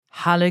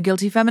Hello,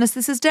 Guilty Feminists.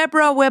 This is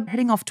Deborah. We're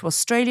heading off to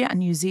Australia and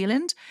New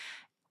Zealand,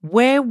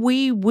 where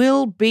we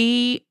will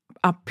be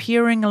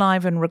appearing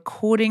live and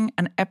recording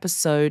an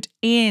episode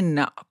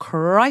in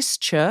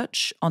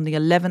Christchurch on the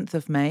 11th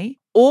of May,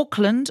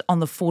 Auckland on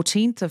the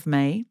 14th of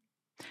May,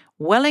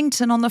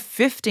 Wellington on the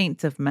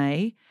 15th of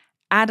May,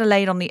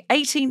 Adelaide on the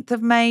 18th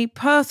of May,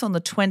 Perth on the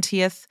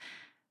 20th,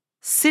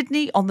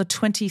 Sydney on the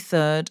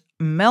 23rd,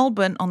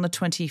 Melbourne on the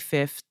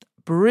 25th,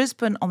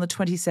 Brisbane on the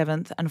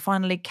 27th, and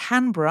finally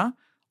Canberra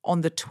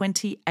on the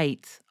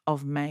 28th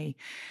of May.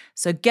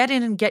 So get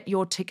in and get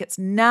your tickets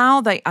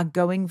now. They are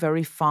going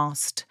very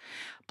fast.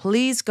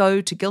 Please go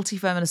to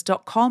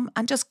guiltyfeminist.com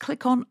and just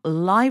click on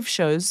live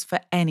shows for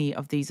any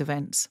of these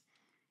events.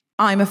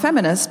 I'm a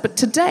feminist, but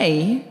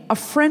today a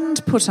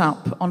friend put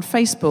up on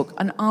Facebook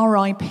an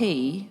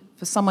RIP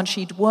for someone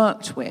she'd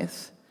worked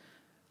with,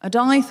 and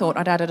I thought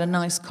I'd added a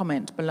nice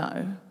comment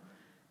below.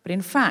 But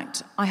in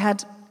fact, I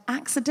had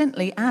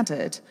accidentally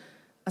added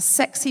a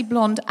sexy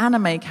blonde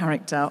anime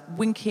character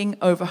winking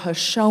over her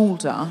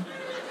shoulder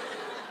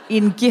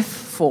in GIF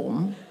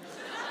form.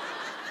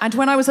 And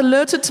when I was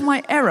alerted to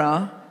my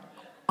error,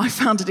 I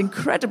found it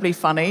incredibly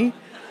funny,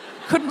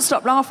 couldn't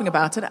stop laughing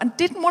about it, and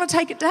didn't want to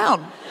take it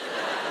down.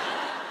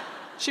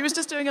 She was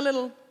just doing a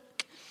little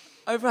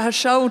over her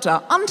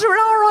shoulder under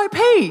an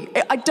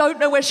RIP. I don't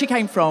know where she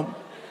came from.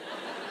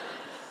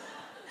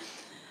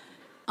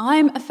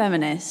 I'm a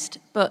feminist,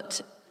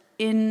 but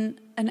in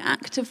an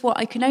act of what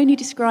I can only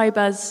describe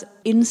as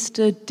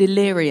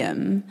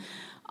insta-delirium,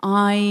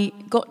 I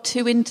got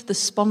too into the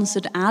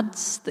sponsored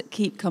ads that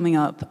keep coming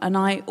up, and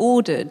I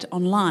ordered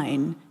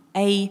online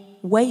a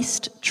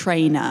waist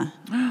trainer,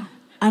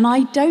 and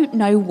I don't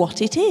know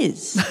what it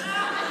is.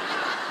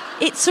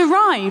 It's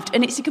arrived,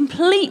 and it's a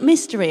complete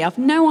mystery. I've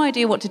no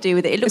idea what to do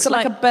with it. It looks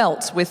like a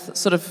belt with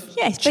sort of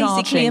Yeah, it's charging.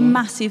 Basically a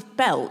massive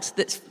belt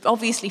that's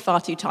obviously far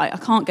too tight. I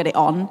can't get it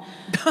on.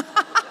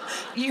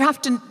 You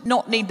have to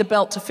not need the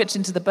belt to fit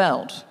into the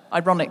belt,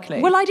 ironically.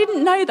 Well, I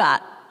didn't know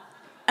that.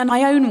 And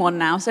I own one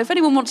now, so if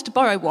anyone wants to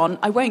borrow one,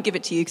 I won't give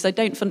it to you because I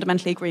don't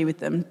fundamentally agree with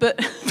them.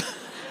 But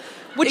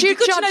would you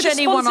judge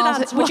anyone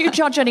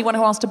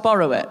who asked to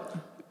borrow it?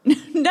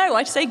 No,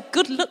 I'd say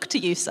good luck to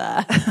you,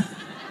 sir.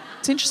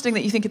 It's interesting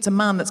that you think it's a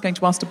man that's going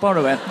to ask to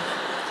borrow it.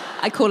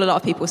 I call a lot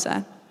of people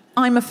sir.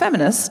 I'm a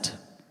feminist,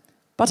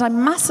 but I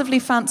massively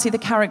fancy the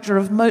character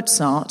of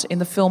Mozart in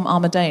the film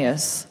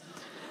Amadeus,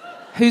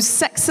 who's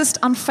sexist,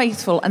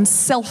 unfaithful, and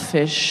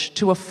selfish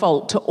to a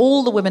fault to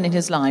all the women in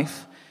his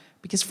life,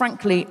 because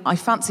frankly, I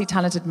fancy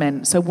talented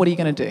men, so what are you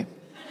going to do?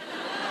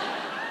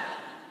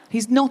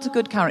 He's not a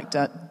good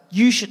character.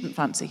 You shouldn't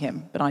fancy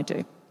him, but I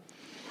do.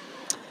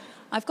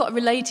 I've got a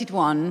related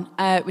one,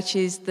 which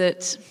is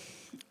that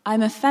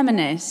I'm a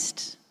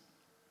feminist,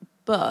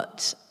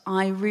 but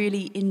I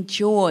really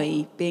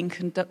enjoy being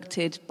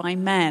conducted by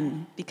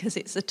men because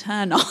it's a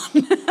turn-on.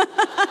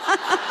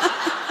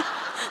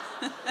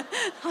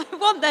 I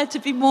want there to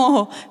be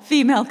more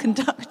female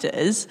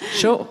conductors.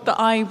 Sure. But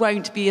I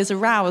won't be as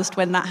aroused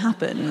when that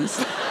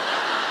happens.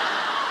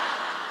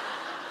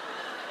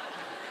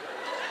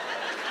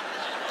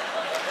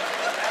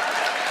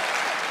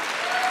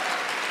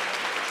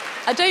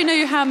 I don't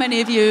know how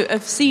many of you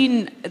have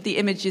seen the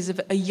images of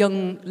a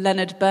young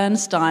Leonard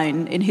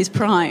Bernstein in his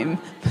prime,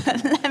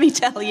 but let me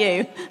tell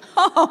you,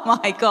 oh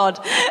my God,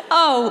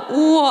 oh,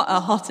 what a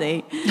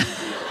hottie.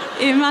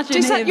 Imagine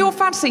Is that him. your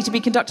fantasy to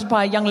be conducted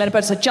by a young Leonard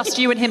Bernstein? So just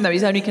you and him, though,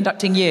 he's only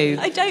conducting you.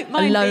 I don't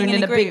mind alone being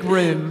in a group. big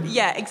room.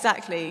 Yeah,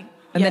 exactly.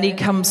 And then he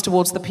comes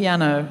towards the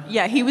piano.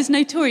 Yeah, he was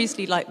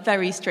notoriously,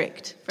 very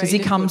strict. Does he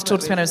come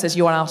towards the piano and says,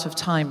 "You are out of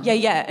time"?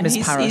 Yeah, and Miss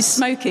he's Paris.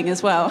 smoking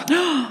as well.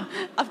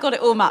 I've got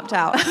it all mapped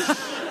out.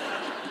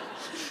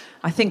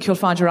 I think you'll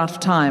find you're out of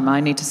time.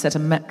 I need to set a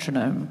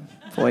metronome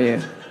for you.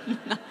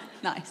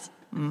 Nice.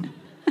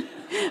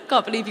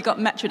 Can't believe you got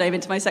metronome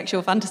into my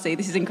sexual fantasy.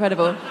 This is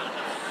incredible.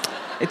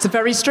 It's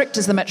very strict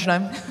as the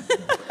metronome.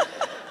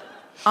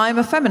 I'm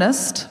a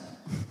feminist,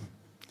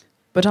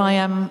 but I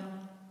am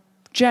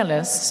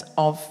jealous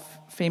of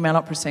female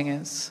opera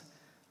singers.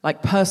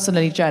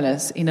 Personally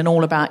jealous in an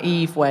All About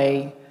Eve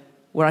way,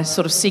 where I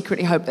sort of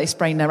secretly hope they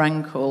sprain their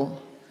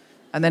ankle,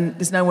 and then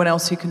there's no one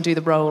else who can do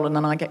the role, and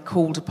then I get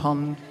called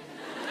upon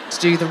to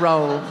do the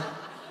role.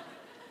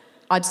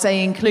 I'd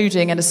say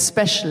including and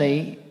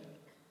especially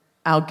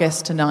our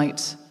guest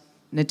tonight,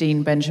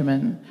 Nadine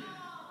Benjamin.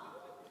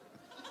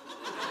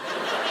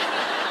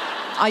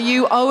 Are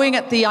you owing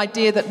at the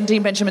idea that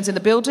Nadine Benjamin's in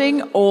the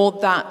building, or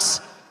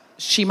that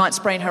she might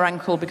sprain her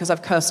ankle because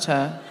I've cursed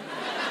her?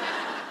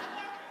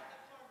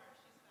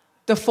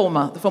 The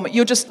former.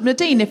 You're just,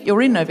 Nadine, if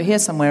you're in over here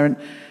somewhere, and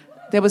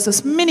there was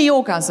this mini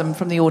orgasm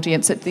from the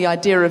audience at the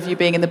idea of you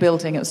being in the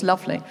building. It was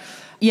lovely.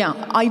 Yeah,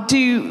 I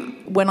do,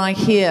 when I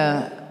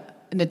hear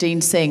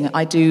Nadine sing,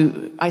 I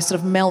sort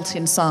of melt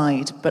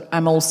inside, but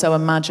I'm also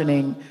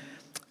imagining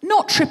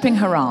not tripping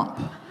her up.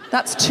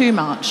 That's too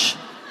much.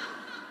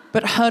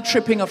 But her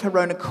tripping of her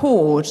own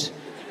accord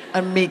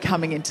and me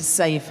coming in to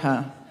save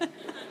her.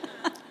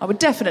 I would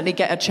definitely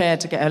get a chair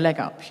to get her leg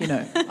up,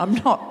 I'm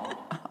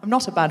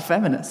not a bad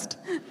feminist.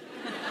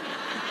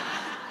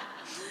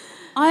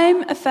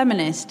 I'm a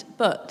feminist,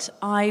 but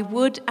I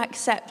would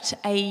accept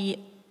a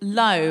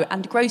low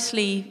and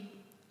grossly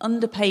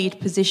underpaid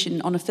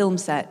position on a film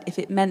set if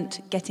it meant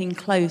getting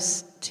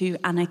close to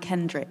Anna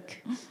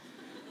Kendrick.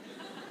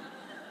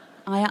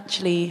 I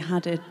actually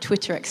had a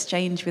Twitter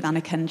exchange with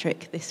Anna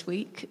Kendrick this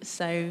week,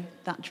 so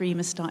that dream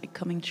has started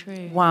coming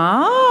true.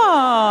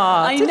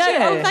 Wow. I know.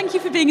 Oh, thank you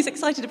for being as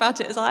excited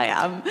about it as I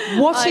am.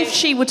 What if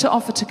she were to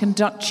offer to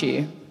conduct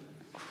you?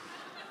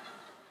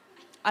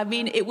 I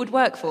mean, it would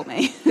work for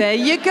me. There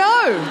you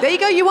go. There you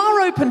go. You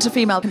are open to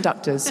female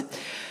conductors.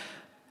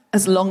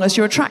 As long as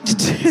you're attracted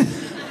to them.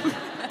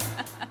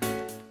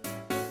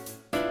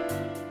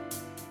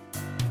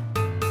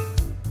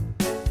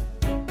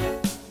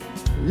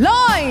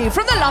 Live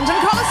from the London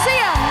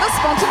Coliseum, the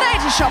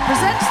Spontaneity Shop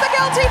presents The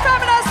Guilty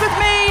Feminist with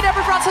me,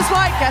 Deborah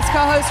Frances-White, guest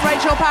co-host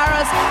Rachel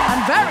Paris,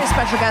 and very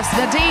special guest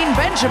Nadine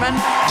Benjamin,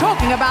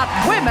 talking about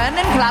women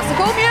in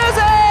classical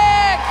music.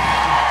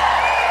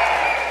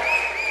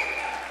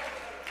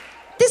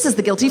 This is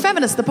The Guilty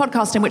Feminist, the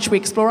podcast in which we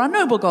explore our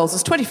noble goals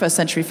as 21st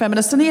century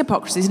feminists and the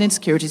hypocrisies and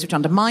insecurities which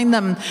undermine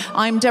them.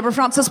 I'm Deborah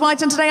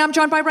Frances-White, and today I'm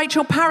joined by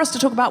Rachel Paris to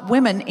talk about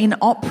women in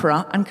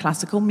opera and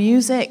classical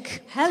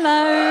music.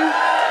 Hello.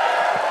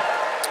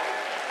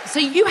 So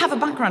you have a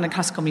background in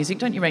classical music,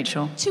 don't you,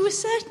 Rachel? To a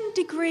certain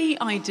degree,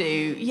 I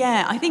do.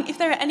 Yeah, I think if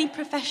there are any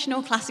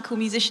professional classical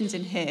musicians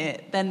in here,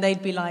 then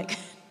they'd be like,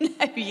 no,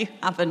 you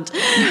haven't.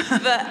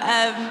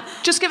 But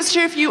just give us a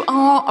cheer if you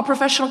are a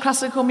professional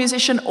classical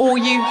musician or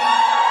you...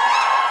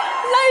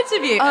 Loads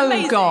of you. Oh,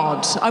 amazing.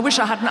 God. I wish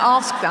I hadn't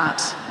asked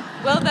that.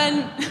 Well,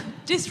 then,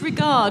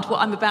 disregard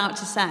what I'm about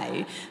to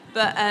say.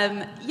 But,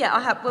 yeah, I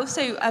have... Well,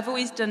 so I've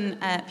always done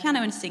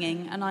piano and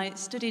singing, and I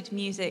studied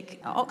music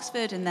at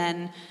Oxford, and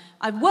then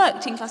I've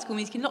worked in classical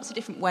music in lots of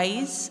different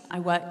ways. I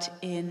worked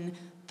in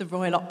the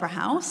Royal Opera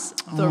House,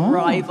 the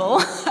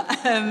rival,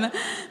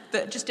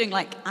 but just doing,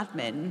 like,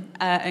 admin,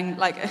 and,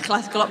 like, a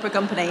classical opera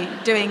company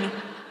doing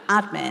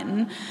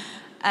admin.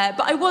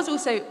 But I was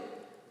also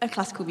a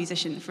classical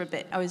musician for a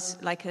bit. I was,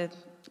 like, a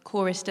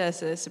chorister,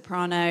 a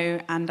soprano,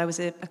 and I was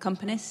an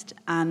accompanist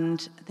and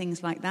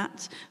things like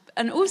that.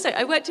 And also,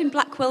 I worked in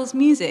Blackwell's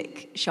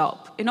music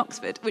shop in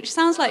Oxford, which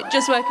sounds like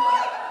just work...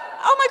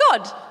 Oh, my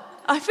God!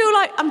 I feel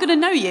like I'm going to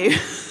know you.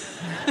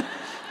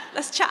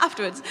 Let's chat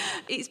afterwards.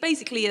 It's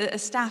basically a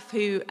staff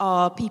who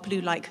are people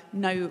who like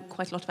know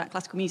quite a lot about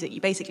classical music.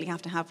 You basically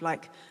have to have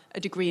like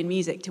a degree in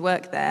music to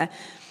work there.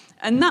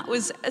 And that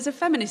was, as a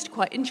feminist,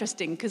 quite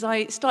interesting because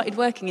I started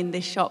working in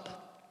this shop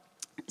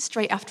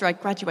straight after I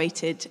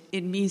graduated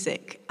in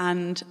music,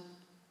 and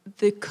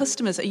the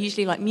customers are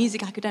usually like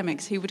music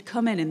academics who would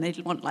come in and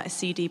they'd want like a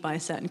CD by a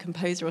certain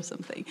composer or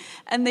something,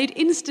 and they'd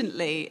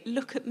instantly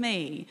look at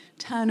me,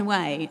 turn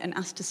away and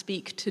ask to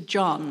speak to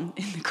John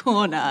in the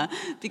corner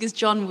because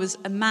John was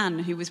a man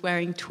who was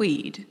wearing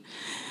tweed.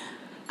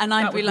 And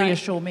I'd that would be like,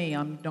 reassure me,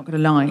 I'm not going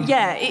to lie.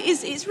 Yeah,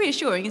 it's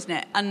reassuring, isn't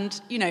it? And,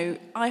 you know,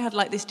 I had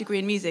like this degree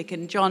in music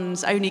and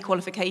John's only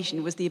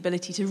qualification was the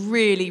ability to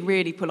really,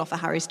 really pull off a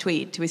Harris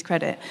tweed, to his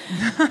credit.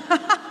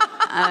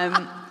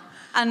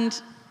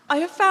 And I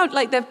have found,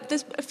 like,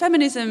 there's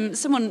feminism...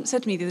 Someone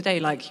said to me the other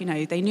day, like, you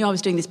know, they knew I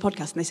was doing this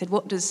podcast, and they said,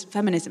 what does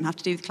feminism have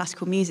to do with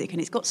classical music?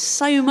 And it's got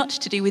so much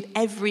to do with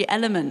every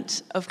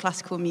element of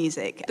classical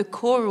music. The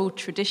choral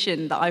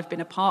tradition that I've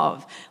been a part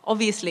of,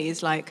 obviously,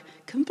 is, like,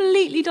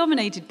 completely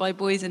dominated by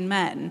boys and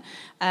men.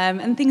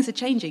 And things are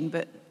changing,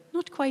 but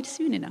not quite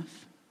soon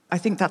enough. I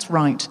think that's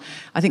right.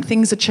 I think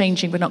things are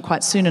changing, but not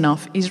quite soon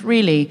enough, is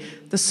really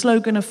the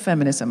slogan of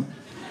feminism.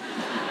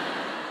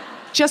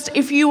 Just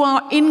if you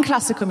are in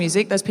classical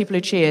music, those people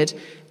who cheered,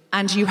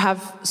 and you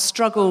have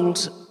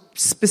struggled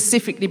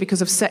specifically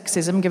because of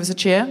sexism, give us a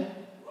cheer.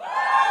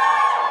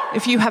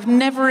 If you have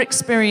never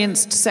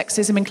experienced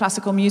sexism in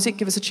classical music,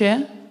 give us a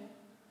cheer.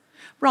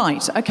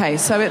 Right, okay,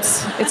 so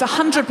it's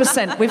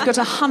 100%. We've got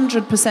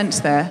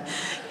 100% there.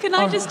 Can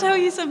I just tell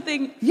you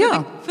something?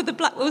 For the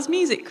Blackwell's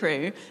music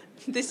crew,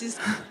 this is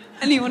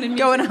anyone in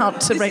music. Going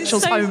out to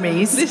Rachel's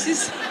homies.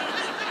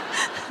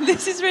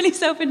 This is really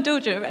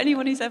self-indulgent of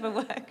anyone who's ever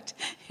worked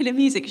in a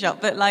music shop,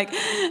 but, like,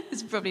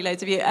 there's probably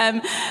loads of you.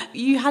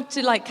 You had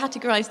to, like,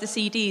 categorise the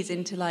CDs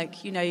into,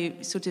 like, you know,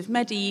 sort of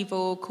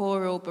medieval,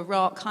 choral,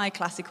 baroque, high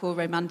classical,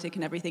 romantic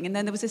and everything. And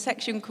then there was a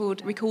section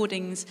called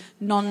recordings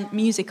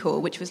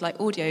non-musical, which was, like,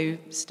 audio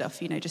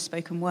stuff, you know, just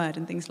spoken word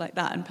and things like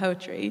that, and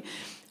poetry.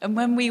 And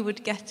when we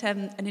would get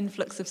an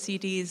influx of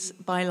CDs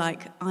by,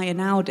 like, Ian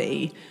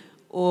Audi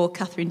or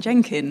Catherine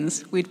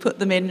Jenkins, we'd put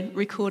them in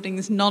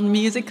recordings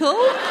non-musical.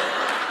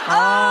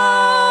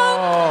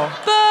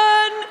 Oh,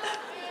 burn!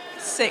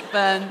 Sick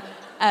burn.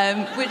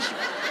 Which,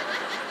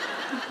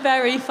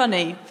 very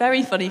funny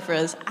for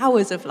us.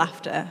 Hours of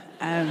laughter.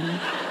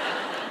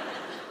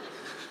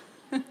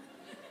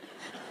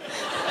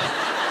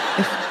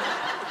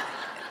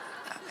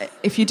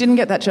 If you didn't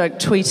get that joke,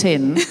 tweet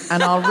in,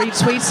 and I'll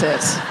retweet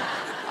it.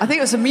 I think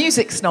it was a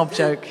music snob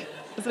joke.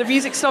 Was it a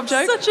music snob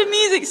joke? Such a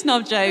music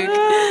snob joke.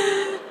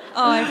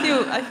 Oh,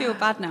 I feel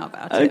bad now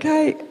about it.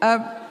 Okay.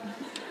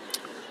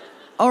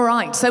 All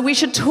right, so we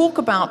should talk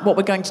about what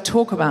we're going to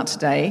talk about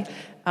today.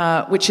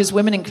 which is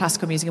Women in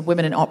Classical Music and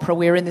Women in Opera.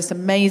 We're in this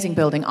amazing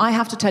building. I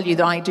have to tell you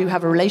that I do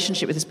have a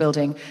relationship with this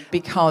building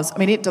because,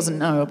 it doesn't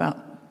know about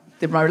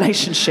my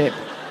relationship.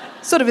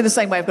 Sort of in the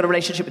same way I've got a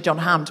relationship with John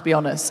Hamm, to be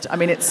honest.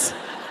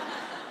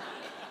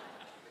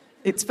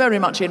 It's very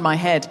much in my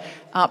head.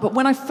 But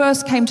when I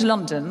first came to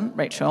London,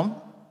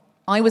 Rachel,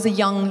 I was a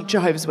young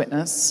Jehovah's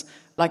Witness,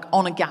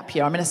 on a gap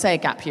year. I say a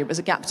gap year. It was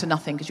a gap to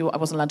nothing because I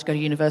wasn't allowed to go to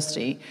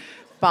university.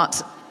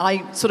 But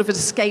I sort of had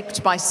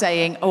escaped by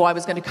saying, I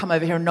was going to come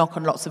over here and knock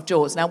on lots of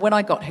doors. Now, when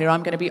I got here,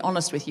 I'm going to be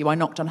honest with you, I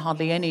knocked on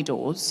hardly any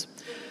doors.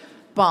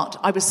 But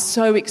I was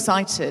so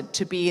excited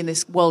to be in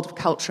this world of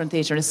culture and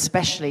theatre, and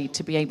especially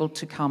to be able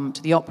to come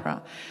to the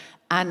opera.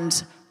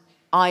 And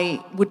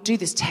I would do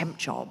this temp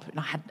job, and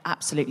I had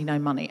absolutely no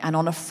money. And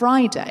on a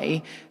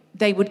Friday,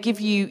 they would give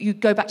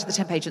you'd go back to the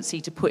temp agency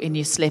to put in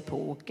your slip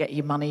or get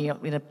your money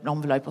in an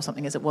envelope or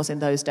something, as it was in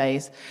those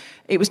days.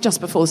 It was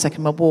just before the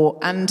Second World War.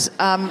 And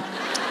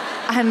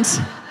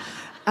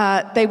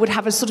they would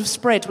have a sort of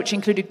spread which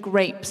included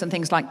grapes and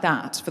things like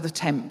that for the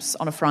temps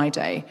on a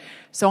Friday.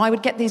 So I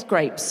would get these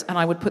grapes and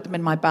I would put them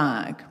in my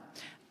bag.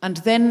 And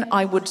then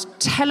I would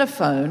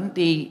telephone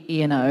the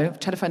E&O,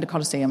 telephone the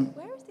Coliseum.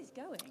 Where is this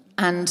going?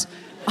 And...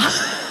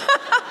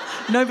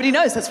 Nobody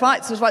knows. That's right.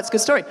 It's a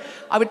good story.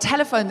 I would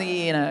telephone the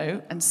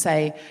E&O and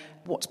say,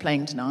 "What's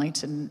playing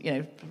tonight?" And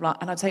blah,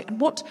 and I'd say, "And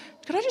what?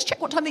 Could I just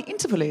check what time the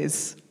interval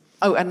is?"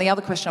 Oh, and the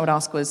other question I would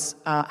ask was,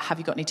 "Have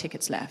you got any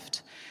tickets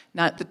left?"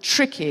 Now the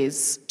trick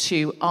is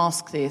to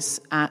ask this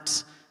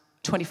at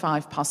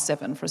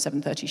 7:25 for a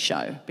 7:30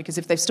 show, because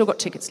if they've still got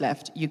tickets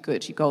left, you're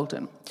good. You're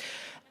golden.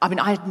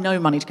 I had no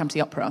money to come to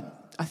the opera.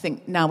 I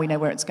think now we know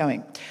where it's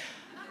going.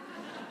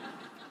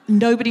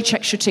 Nobody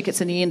checks your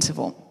tickets in the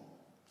interval.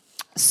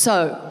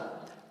 So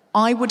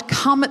I would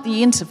come at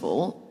the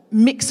interval,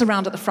 mix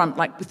around at the front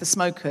with the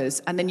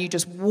smokers, and then you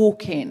just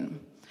walk in.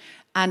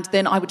 And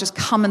then I would just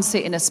come and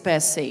sit in a spare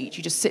seat.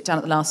 You just sit down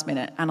at the last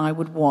minute, and I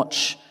would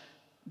watch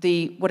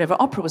whatever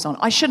opera was on.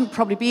 I shouldn't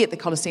probably be at the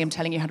Coliseum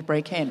telling you how to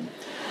break in.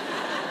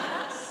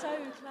 That's so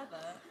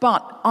clever.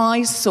 But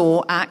I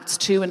saw acts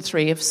 2 and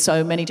 3 of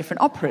so many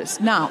different operas.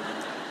 Now,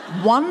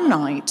 one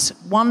night,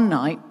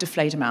 De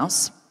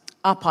Fledermaus,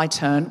 up I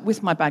turn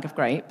with my bag of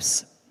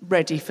grapes,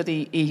 ready for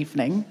the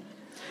evening,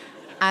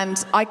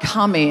 and I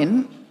come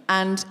in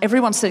and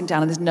everyone's sitting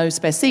down and there's no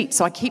spare seats,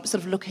 so I keep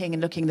sort of looking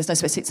and there's no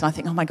spare seats, and I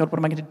think, oh my God, what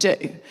am I going to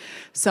do?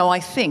 So I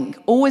think,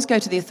 always go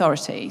to the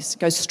authorities,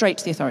 go straight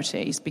to the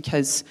authorities,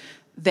 because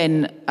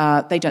then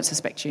they don't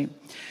suspect you.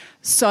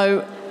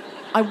 So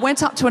I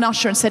went up to an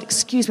usher and said,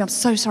 "Excuse me, I'm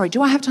so sorry,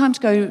 do I have time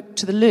to go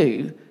to the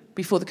loo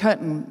before the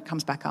curtain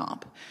comes back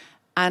up?"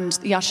 And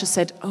the usher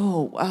said,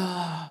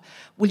 well,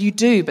 you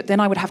do, but then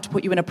I would have to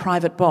put you in a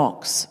private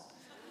box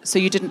so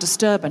you didn't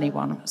disturb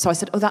anyone. So I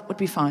said, that would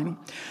be fine.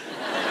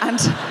 And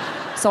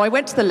so I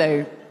went to the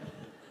loo,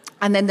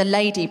 and then the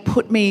lady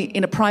put me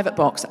in a private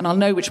box, and I'll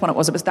know which one it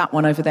was that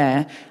one over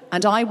there,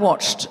 and I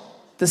watched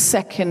the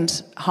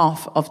second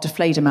half of De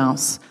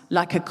Fledermaus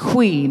like a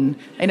queen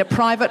in a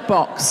private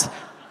box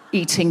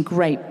eating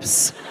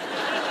grapes.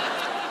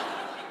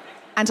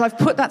 And I've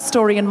put that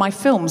story in my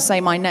film,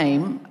 Say My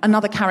Name.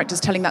 Another character's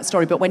telling that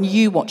story, but when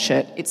you watch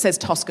it, it says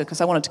Tosca,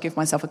 because I wanted to give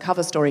myself a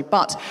cover story,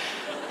 but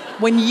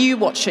when you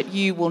watch it,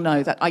 you will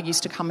know that I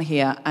used to come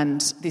here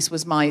and this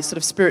was my sort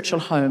of spiritual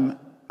home.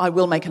 I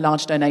will make a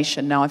large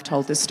donation now I've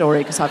told this story,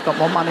 because I've got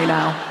more money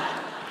now.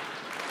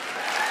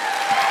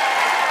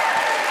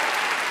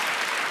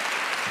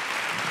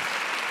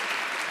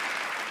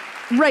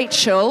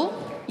 Rachel.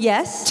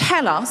 Yes?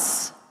 Tell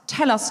us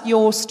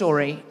your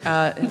story.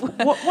 How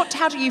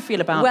do you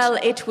feel about? Well,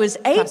 it was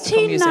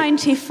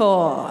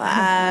 1894,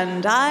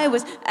 and I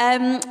was.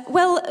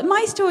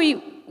 My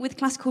story with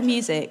classical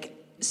music.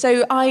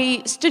 So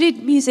I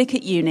studied music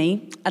at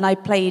uni, and I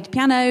played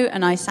piano,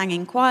 and I sang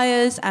in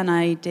choirs, and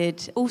I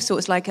did all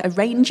sorts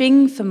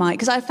arranging for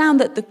because I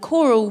found that the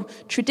choral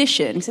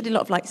tradition, because I did a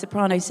lot of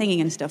soprano singing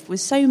and stuff,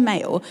 was so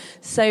male.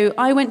 So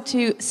I went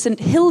to St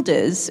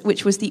Hilda's,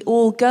 which was the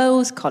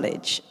all-girls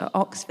college at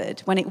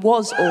Oxford, when it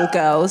was all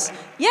girls.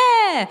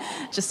 Yeah!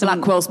 Just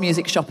Blackwell's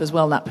music shop as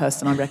well, that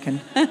person, I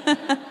reckon.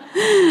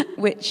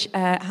 Which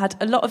had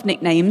a lot of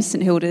nicknames,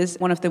 St Hilda's.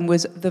 One of them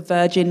was the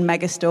Virgin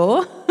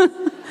Megastore.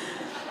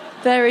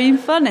 Very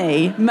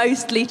funny,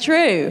 mostly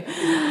true.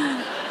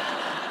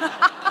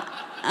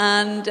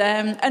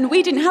 And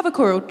we didn't have a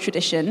choral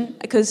tradition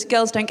because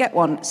girls don't get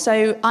one.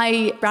 So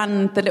I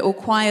ran the little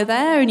choir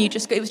there, and it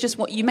was just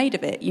what you made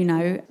of it,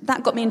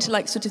 That got me into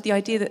the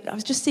idea that I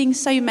was just seeing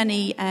so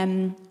many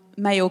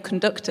male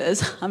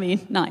conductors.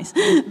 Nice,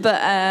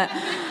 but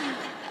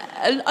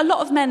a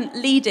lot of men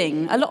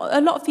leading, a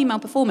lot of female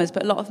performers,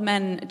 but a lot of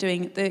men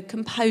doing the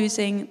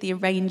composing, the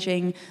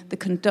arranging, the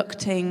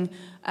conducting,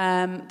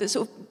 the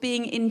sort of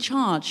being in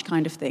charge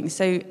kind of thing.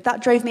 So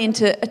that drove me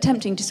into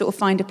attempting to sort of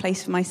find a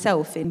place for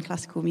myself in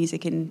classical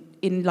music, in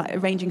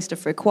arranging stuff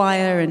for a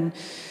choir and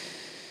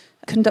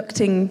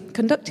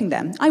conducting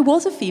them. I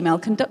was a female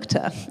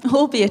conductor,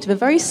 albeit of a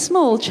very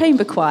small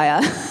chamber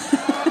choir.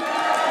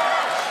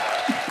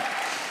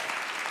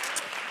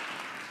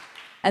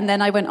 And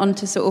then I went on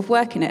to sort of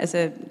work in it as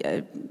a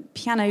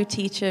piano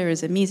teacher,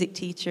 as a music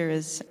teacher,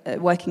 as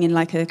working in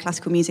like a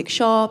classical music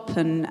shop.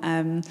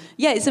 And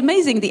it's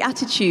amazing, the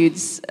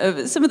attitudes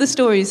of some of the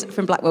stories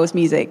from Blackwell's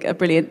music are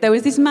brilliant. There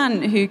was this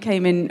man who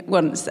came in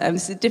once,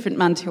 this is a different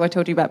man to who I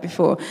told you about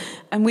before,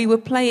 and we were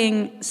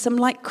playing some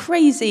like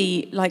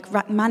crazy like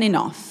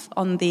Rachmaninoff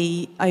on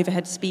the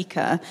overhead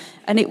speaker,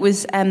 and it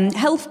was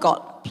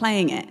Helfgott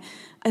playing it.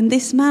 And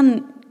this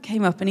man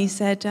came up and he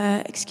said,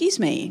 excuse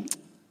me,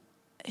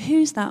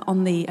 who's that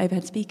on the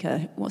overhead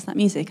speaker? What's that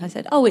music? I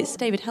said, oh, it's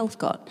David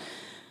Helfgott.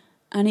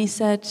 And he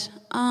said,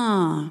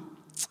 I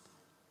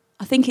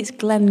think it's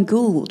Glenn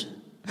Gould.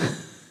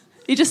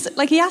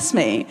 He asked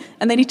me,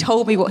 and then he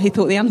told me what he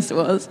thought the answer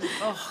was.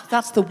 Oh,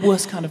 that's the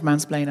worst kind of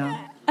mansplainer.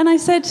 And I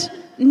said,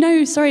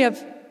 no, sorry,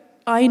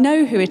 I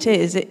know who it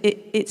is.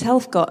 It's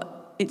Helfgott.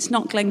 It's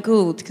not Glenn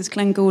Gould, because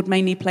Glenn Gould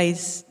mainly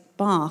plays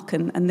Bach,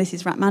 and this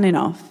is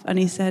Rachmaninoff. And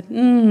he said,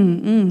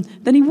 Then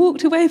he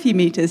walked away a few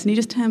metres, and he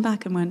just turned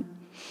back and went,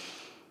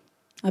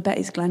 I bet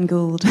it's Glenn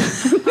Gould. And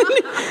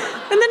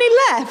then he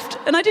left,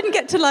 and I didn't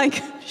get to,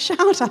 like,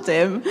 shout at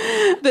him.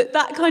 But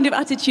that kind of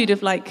attitude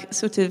of, like,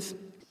 sort of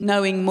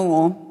knowing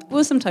more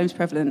was sometimes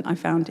prevalent, I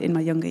found, in my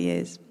younger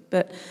years.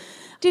 But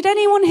did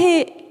anyone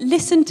here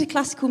listen to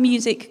classical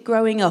music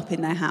growing up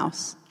in their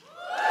house?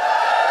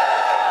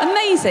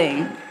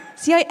 Amazing.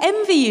 See, I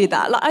envy you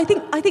that. Like, I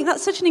think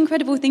that's such an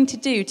incredible thing to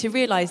do, to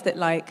realise that,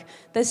 like,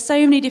 there's so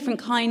many different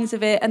kinds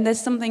of it, and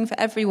there's something for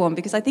everyone,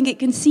 because I think it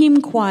can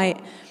seem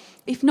quite,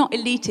 if not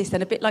elitist,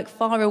 then a bit like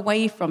far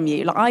away from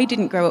you. Like, I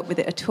didn't grow up with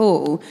it at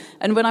all.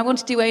 And when I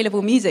wanted to do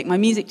A-level music, my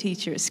music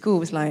teacher at school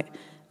was like,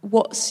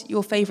 what's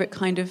your favourite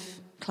kind of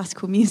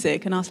classical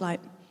music? And I was like,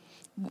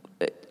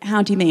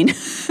 how do you mean?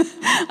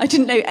 I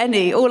didn't know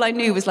any. All I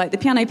knew was, like, the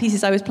piano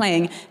pieces I was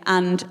playing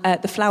and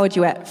the flower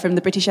duet from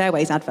the British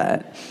Airways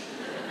advert.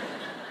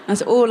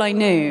 That's all I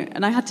knew.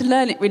 And I had to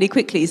learn it really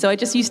quickly. So I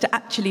just used to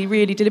actually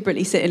really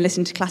deliberately sit and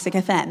listen to Classic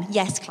FM.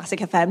 Yes, Classic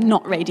FM,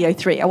 not Radio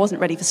 3. I wasn't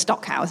ready for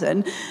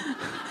Stockhausen.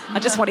 I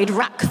just wanted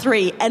Rack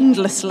 3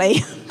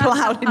 endlessly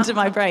ploughed into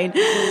my brain,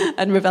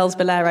 and Ravel's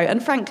Bolero,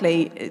 and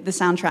frankly, the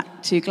soundtrack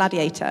to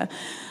Gladiator.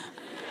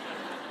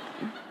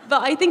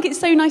 But I think it's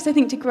so nice,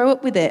 to grow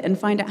up with it and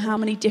find out how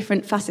many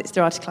different facets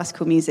there are to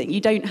classical music. You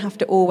don't have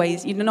to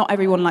always, not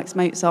everyone likes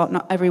Mozart,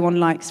 not everyone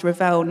likes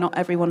Ravel, not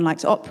everyone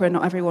likes opera,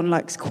 not everyone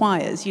likes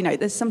choirs.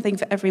 There's something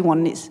for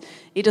everyone.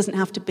 It doesn't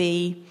have to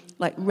be,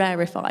 like,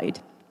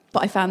 rarefied.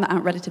 But I found that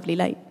out relatively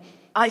late.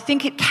 I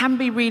think it can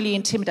be really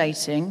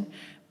intimidating,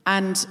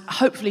 and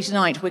hopefully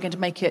tonight we're going to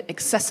make it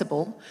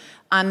accessible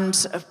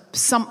and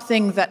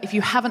something that, if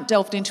you haven't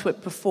delved into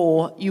it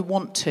before, you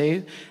want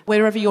to.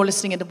 Wherever you're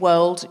listening in the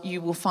world,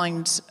 you will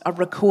find a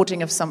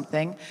recording of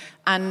something.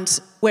 And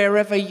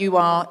wherever you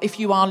are, if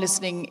you are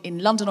listening in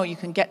London or you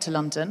can get to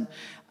London,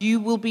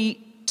 you will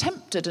be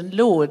tempted and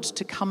lured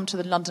to come to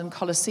the London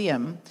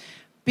Coliseum,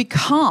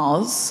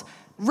 because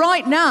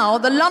right now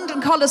the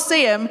London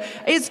Coliseum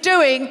is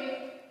doing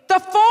the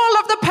Fall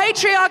of the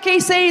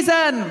Patriarchy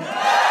season.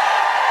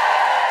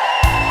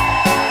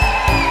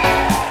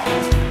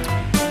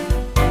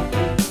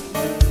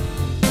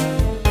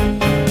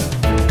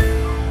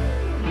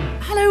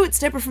 It's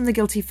Deborah from The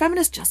Guilty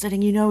Feminist, just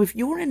letting you know, if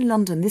you're in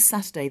London this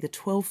Saturday, the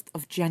 12th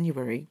of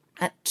January,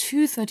 at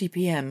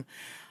 2:30pm,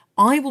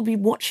 I will be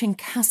watching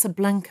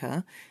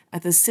Casablanca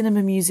at the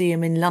Cinema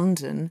Museum in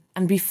London,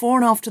 and before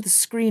and after the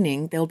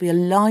screening, there'll be a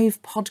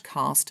live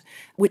podcast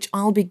which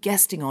I'll be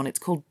guesting on. It's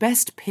called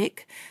Best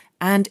Pick,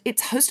 and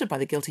it's hosted by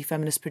The Guilty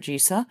Feminist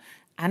producer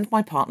and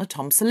my partner,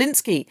 Tom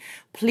Salinsky.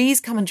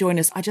 Please come and join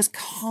us. I just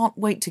can't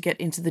wait to get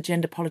into the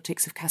gender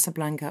politics of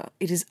Casablanca.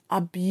 It is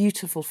a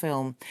beautiful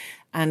film,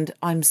 and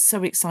I'm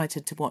so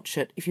excited to watch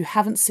it. If you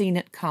haven't seen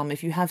it, come.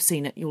 If you have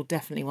seen it, you'll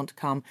definitely want to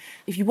come.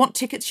 If you want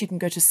tickets, you can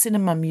go to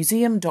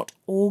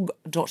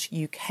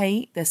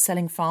cinemamuseum.org.uk. They're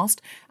selling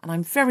fast, and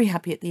I'm very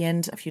happy at the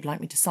end. If you'd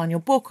like me to sign your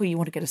book or you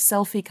want to get a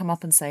selfie, come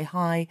up and say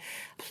hi.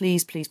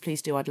 Please, please,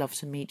 please do. I'd love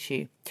to meet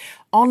you.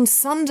 On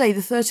Sunday, the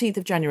 13th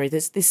of January,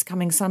 this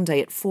coming Sunday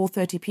at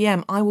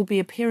 4:30pm, I will be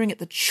appearing at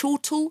the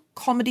Chortle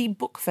Comedy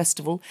Book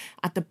Festival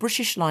at the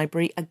British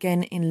Library,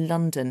 again in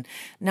London.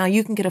 Now,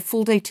 you can get a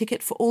full day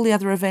ticket for all the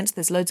other events.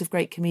 There's loads of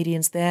great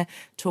comedians there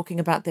talking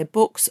about their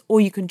books, or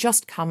you can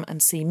just come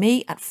and see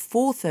me at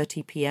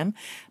 4:30pm.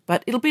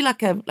 But it'll be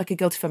like a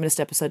Guilty Feminist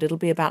episode. It'll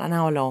be about an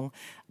hour long,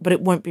 but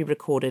it won't be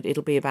recorded.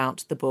 It'll be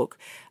about the book.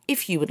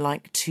 If you would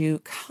like to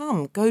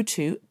come, go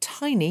to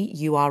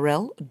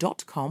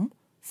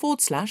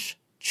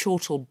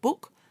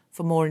tinyurl.com/chortlebook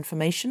for more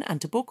information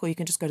and to book, or you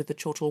can just go to the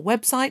Chortle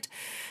website,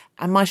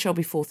 and my show will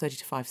be 4:30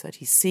 to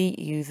 5:30. See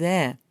you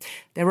there.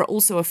 There are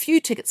also a few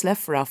tickets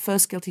left for our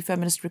first Guilty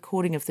Feminist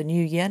recording of the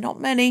new year, not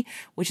many,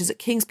 which is at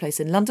King's Place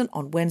in London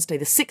on Wednesday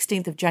the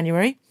 16th of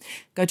January.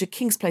 Go to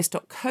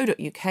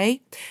kingsplace.co.uk,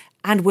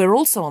 and we're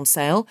also on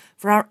sale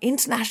for our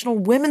International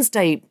Women's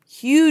Day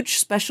huge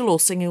special, all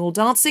singing, all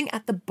dancing,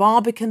 at the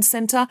Barbican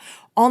Centre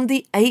on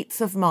the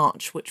 8th of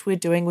March, which we're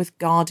doing with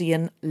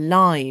Guardian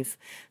Live.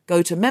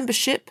 Go to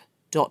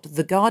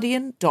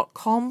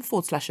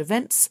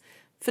membership.theguardian.com/events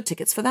for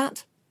tickets for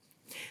that.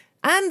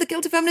 And The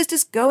Guilty Feminist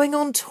is going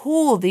on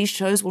tour. These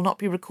shows will not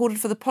be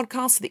recorded for the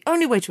podcast, so the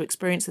only way to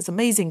experience this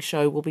amazing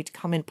show will be to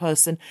come in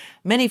person.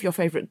 Many of your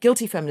favourite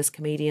Guilty Feminist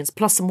comedians,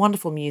 plus some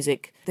wonderful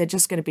music. They're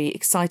just going to be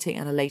exciting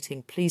and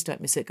elating. Please don't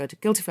miss it. Go to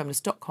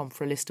guiltyfeminist.com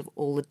for a list of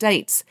all the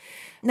dates.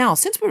 Now,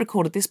 since we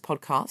recorded this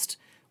podcast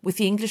with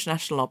the English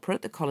National Opera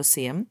at the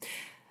Coliseum,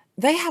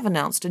 they have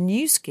announced a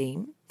new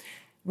scheme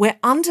where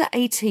under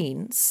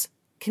 18s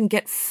can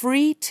get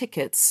free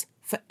tickets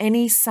for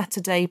any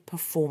Saturday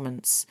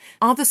performance.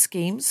 Other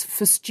schemes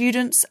for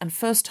students and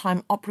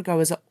first-time opera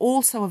goers are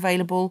also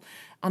available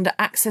under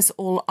Access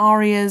All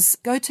Arias.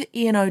 Go to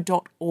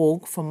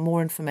eno.org for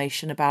more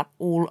information about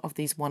all of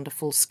these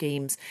wonderful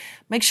schemes.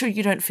 Make sure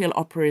you don't feel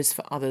opera is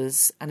for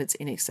others and it's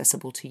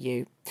inaccessible to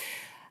you.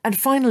 And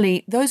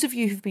finally, those of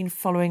you who've been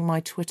following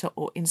my Twitter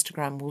or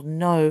Instagram will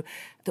know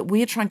that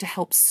we are trying to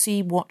help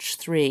Sea-Watch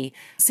 3.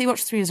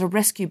 Sea-Watch 3 is a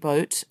rescue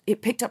boat.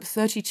 It picked up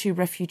 32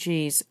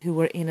 refugees who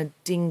were in a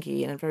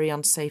dinghy, in a very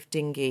unsafe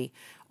dinghy,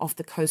 off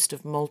the coast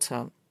of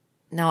Malta.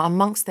 Now,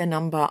 amongst their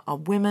number are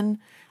women,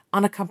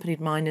 unaccompanied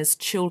minors,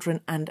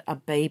 children and a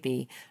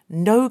baby.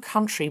 No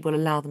country will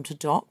allow them to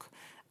dock,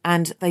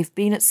 and they've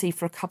been at sea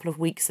for a couple of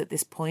weeks at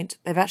this point.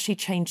 They've actually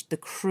changed the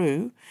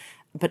crew,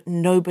 but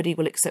nobody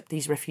will accept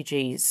these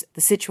refugees.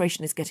 The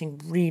situation is getting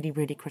really,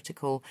 really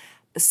critical.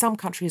 Some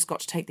country has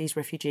got to take these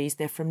refugees.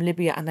 They're from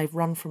Libya and they've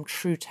run from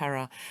true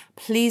terror.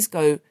 Please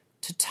go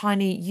to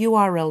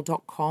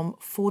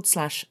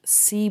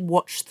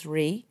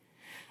tinyurl.com/Sea-Watch3.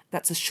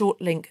 That's a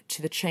short link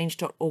to the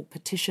change.org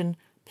petition.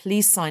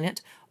 Please sign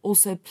it.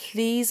 Also,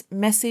 please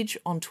message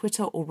on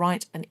Twitter or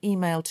write an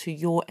email to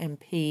your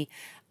MP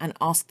and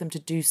ask them to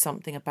do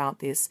something about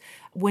this.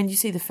 When you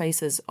see the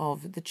faces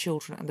of the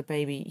children and the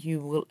baby, you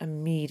will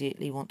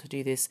immediately want to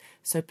do this.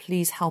 So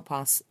please help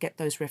us get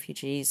those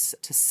refugees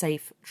to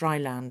safe, dry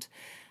land.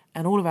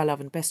 And all of our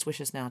love and best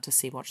wishes now to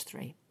Sea-Watch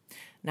 3.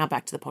 Now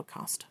back to the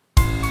podcast.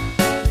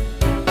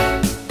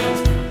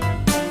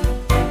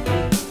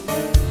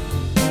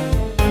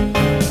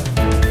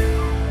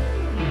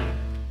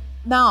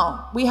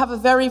 Now, we have a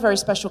very, very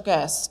special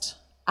guest.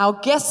 Our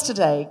guest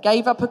today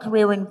gave up a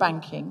career in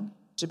banking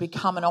to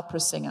become an opera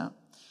singer.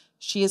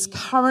 She is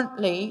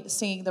currently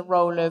singing the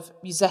role of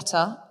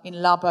Musetta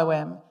in La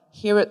Bohème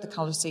here at the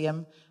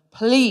Coliseum.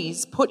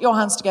 Please put your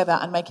hands together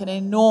and make an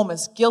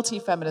enormous Guilty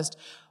Feminist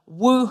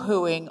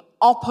woohooing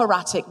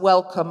operatic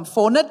welcome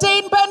for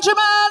Nadine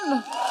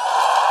Benjamin!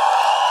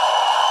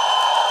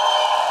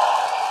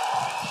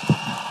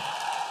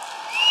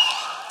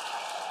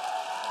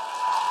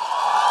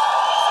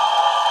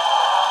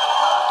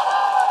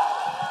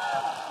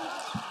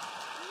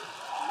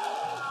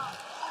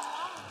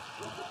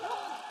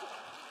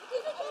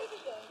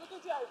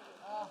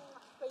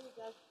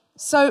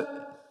 So,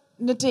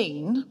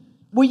 Nadine,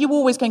 were you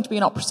always going to be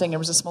an opera singer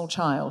as a small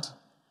child?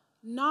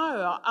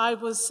 No, I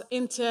was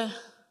into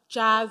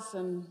jazz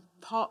and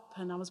pop,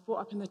 and I was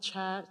brought up in the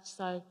church,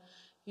 so,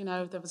 you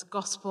know, there was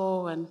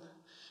gospel, and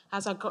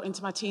as I got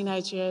into my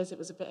teenage years, it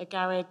was a bit of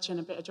garage and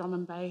a bit of drum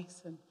and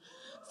bass, and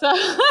so...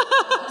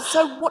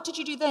 So what did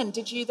you do then?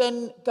 Did you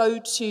then go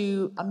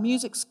to a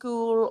music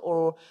school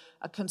or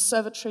a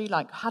conservatory?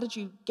 Like, how did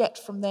you get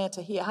from there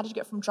to here? How did you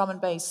get from drum and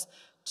bass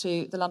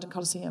to the London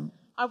Coliseum?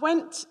 I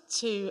went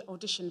to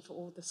audition for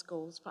all the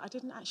schools, but I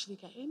didn't actually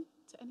get in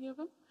to any of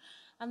them.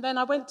 And then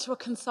I went to a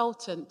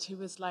consultant who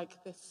was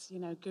like this, you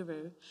know,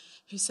 guru,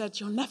 who said,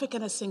 "You're never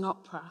going to sing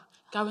opera.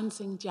 Go and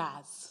sing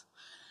jazz."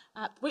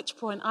 At which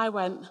point I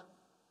went,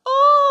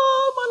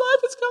 "Oh, my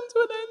life has come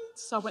to an end."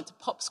 So I went to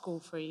pop school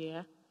for a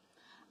year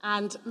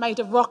and made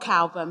a rock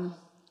album.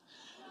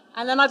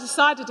 And then I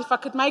decided if I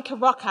could make a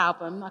rock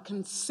album, I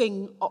can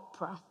sing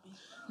opera.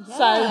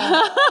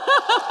 Yeah.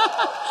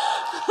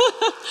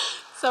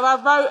 So I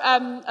wrote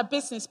a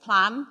business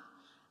plan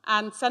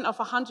and sent off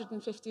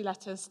 150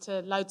 letters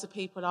to loads of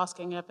people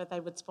asking if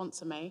they would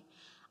sponsor me.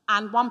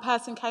 And one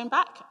person came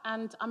back,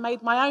 and I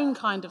made my own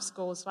kind of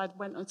score, so I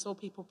went and saw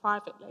people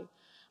privately.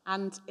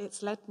 And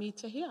it's led me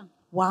to here.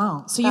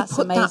 Wow. So you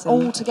put amazing. that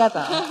all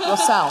together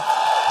yourself.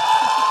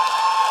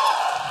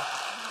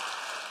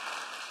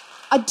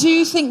 I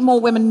do think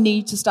more women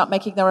need to start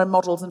making their own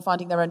models and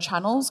finding their own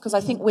channels, because I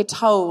think we're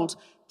told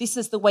this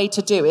is the way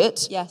to do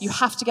it. Yes. You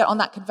have to get on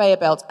that conveyor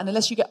belt, and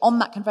unless you get on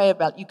that conveyor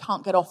belt, you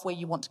can't get off where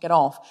you want to get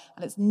off,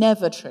 and it's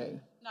never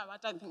true. No, I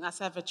don't think that's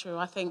ever true.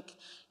 I think,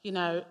 you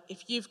know,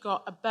 if you've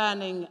got a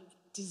burning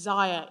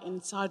desire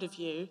inside of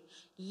you,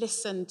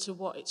 listen to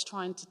what it's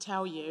trying to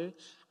tell you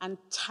and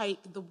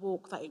take the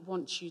walk that it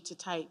wants you to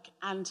take.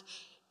 And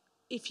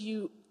if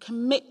you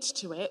commit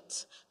to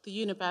it, the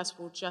universe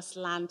will just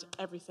land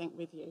everything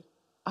with you.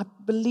 I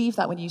believe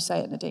that when you say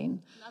it,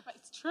 Nadine. No, but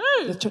it's true.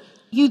 It's true.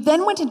 You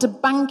then went into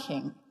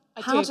banking.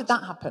 How did. did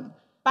that happen?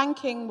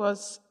 Banking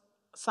was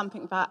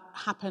something that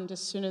happened as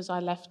soon as I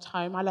left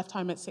home. I left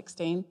home at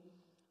 16,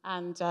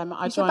 And I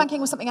You said joined...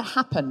 banking was something that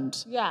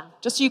happened. Yeah.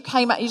 Just you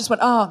came out, you just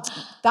went, oh,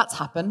 that's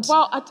happened.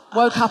 Well,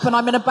 woke up and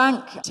I'm in a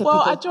bank. Typical.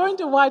 Well, I joined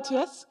a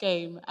YTS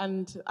scheme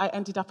and I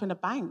ended up in a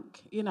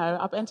bank. You know,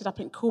 I ended up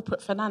in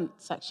corporate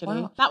finance,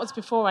 actually. Wow. That was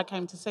before I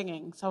came to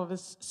singing. So I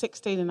was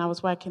 16 and I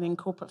was working in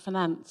corporate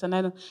finance and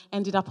then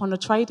ended up on the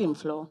trading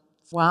floor.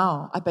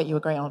 Wow, I bet you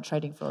were great on a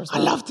trading floor as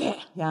well. I loved it.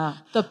 Yeah.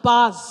 The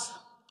buzz.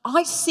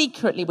 I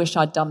secretly wish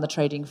I'd done the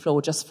trading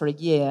floor just for a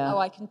year. Oh,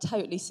 I can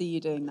totally see you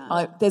doing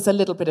that. There's a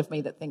little bit of me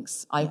that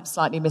thinks I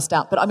slightly missed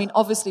out. But I mean,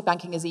 obviously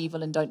banking is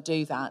evil and don't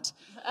do that.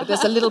 But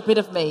there's a little bit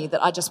of me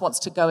that I just wants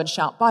to go and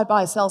shout, buy,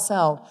 buy,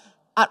 sell,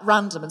 at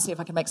random and see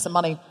if I can make some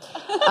money.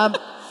 And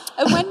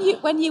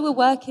when you were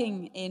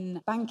working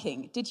in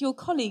banking, did your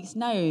colleagues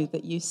know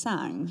that you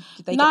sang?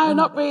 Did they No,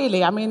 not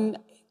really. I mean,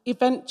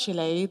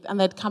 eventually, and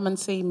they'd come and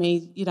see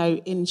me, you know,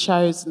 in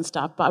shows and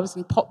stuff, but I was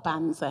in pop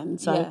bands then.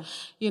 So,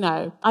 you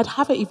know, I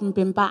haven't even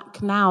been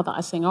back now that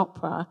I sing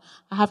opera.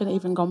 I haven't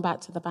even gone back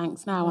to the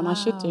banks now, and I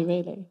should do,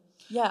 really.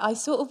 Yeah, I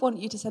sort of want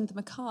you to send them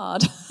a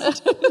card. I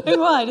don't know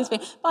why. Just been,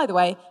 by the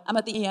way, I'm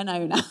at the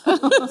ENO now.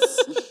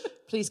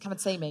 Please come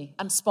and see me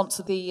and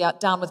sponsor the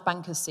Down with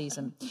Bankers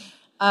season.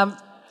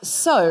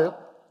 So,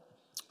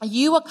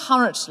 you are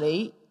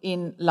currently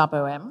in La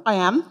Boheme. I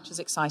am. Which is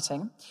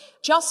exciting.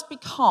 Just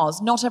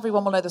because not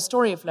everyone will know the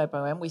story of La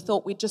Boheme, we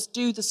thought we'd just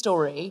do the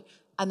story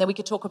and then we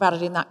could talk about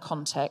it in that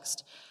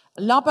context.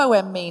 La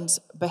Boheme means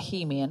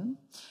bohemian.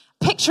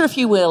 Picture, if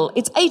you will,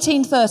 it's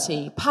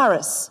 1830,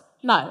 Paris.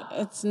 No,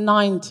 it's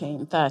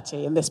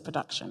 1930 in this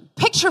production.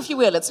 Picture, if you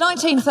will, it's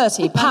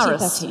 1930,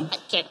 Paris. 1930.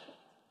 Thank you.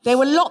 There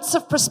were lots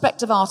of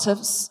prospective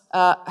artists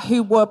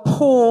who were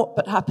poor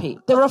but happy.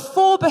 There are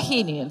four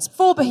Bohemians.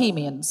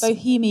 Bohemians.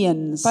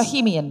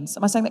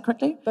 Am I saying that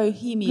correctly?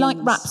 Bohemians. Like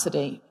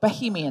Rhapsody.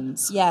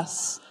 Bohemians.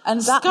 Yes. And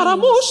that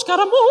Scaramouche,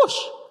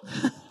 Scaramouche.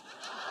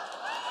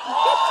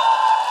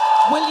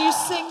 Will you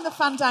sing the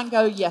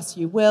Fandango? Yes,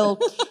 you will.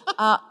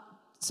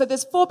 So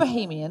there's four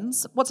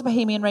Bohemians. What's a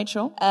Bohemian,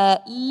 Rachel?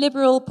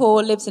 Liberal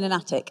poor lives in an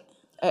attic.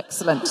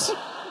 Excellent.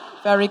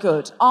 Very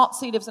good.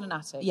 Artsy lives in an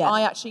attic. Yeah.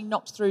 I actually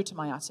knocked through to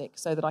my attic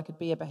so that I could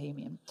be a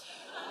Bohemian.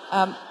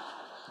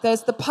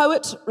 There's the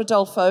poet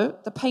Rodolfo,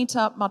 the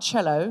painter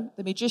Marcello,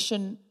 the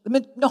magician,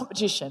 not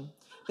magician.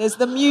 There's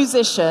the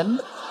musician.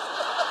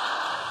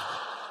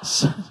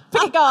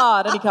 Pick a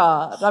card, any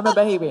card. I'm a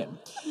Bohemian.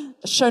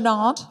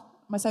 Chaunard,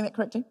 am I saying that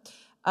correctly?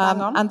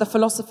 And the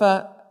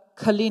philosopher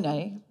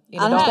Colline.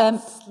 And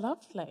That's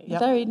lovely. Yep.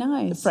 Very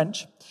nice. The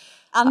French.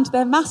 And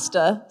their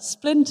master,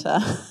 Splinter.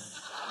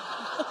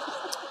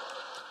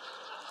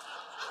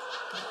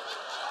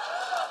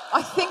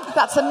 I think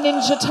that's a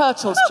Ninja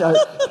Turtles joke.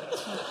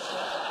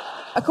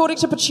 According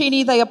to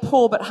Puccini, they are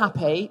poor but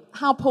happy.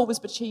 How poor was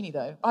Puccini,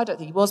 though? I don't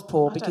think he was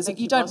poor, because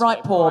you don't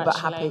write poor but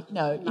happy.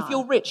 No, if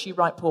you're rich, you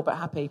write poor but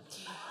happy.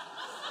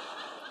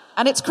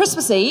 And it's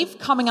Christmas Eve,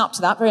 coming up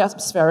to that, very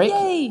atmospheric.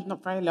 Yay!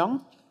 Not very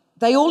long.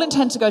 They all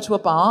intend to go to a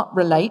bar,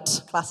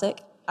 relate, Classic.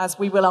 as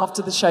we will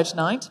after the show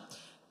tonight.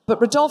 But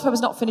Rodolfo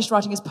has not finished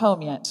writing his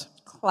poem yet.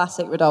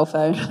 Classic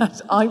Rodolfo.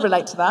 I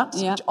relate to that,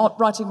 Yeah.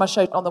 writing my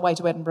show on the way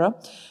to Edinburgh.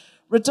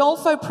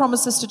 Rodolfo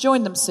promises to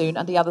join them soon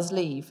and the others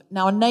leave.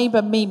 Now a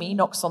neighbour, Mimi,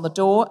 knocks on the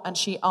door and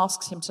she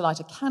asks him to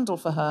light a candle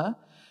for her,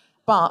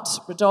 but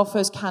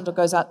Rodolfo's candle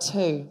goes out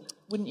too.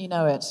 Wouldn't you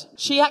know it?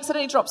 She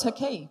accidentally drops her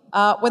key.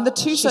 When the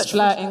two She's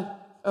flirting.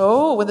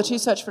 When the two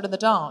search for it in the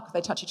dark,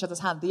 they touch each other's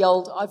hand. The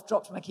old, I've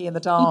dropped my key in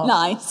the dark.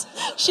 Nice.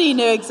 She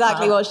knew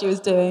exactly what she was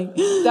doing.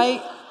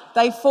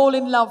 They fall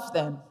in love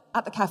then.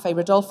 At the cafe,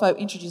 Rodolfo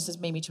introduces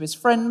Mimi to his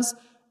friends,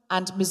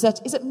 and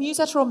Musetta, is it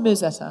Musetta or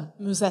Musetta?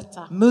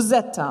 Musetta.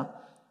 Musetta.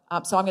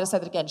 So I'm going to say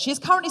that again. She is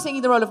currently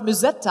singing the role of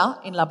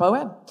Musetta in La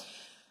Boheme.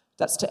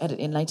 That's to edit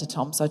in later,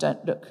 Tom, so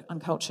don't look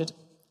uncultured.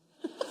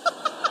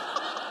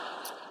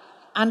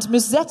 And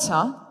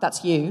Musetta,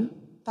 that's you,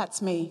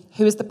 That's me.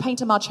 who is the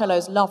painter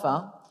Marcello's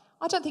lover.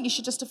 I don't think you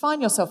should just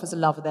define yourself as a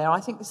lover there. I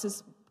think this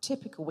is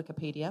typical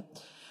Wikipedia.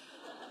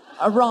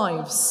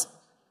 Arrives.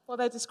 Well,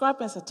 they describe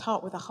me as a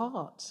tart with a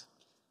heart.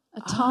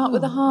 A tart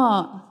with a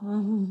heart.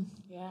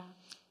 Yeah.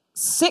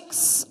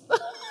 6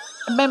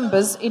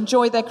 members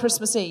enjoy their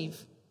Christmas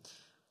Eve.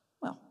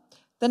 Well,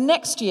 the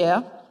next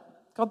year,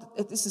 God,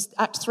 this is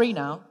Act 3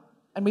 now,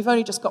 and we've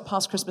only just got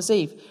past Christmas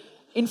Eve.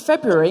 In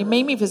February,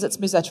 Mimi visits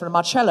Musetta and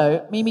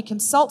Marcello. Mimi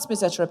consults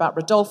Musetta about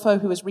Rodolfo,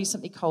 who is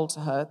recently cold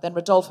to her. Then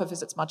Rodolfo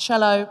visits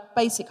Marcello.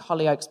 Basic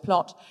Hollyoaks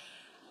plot.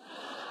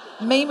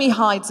 Mimi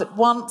hides at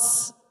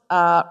once.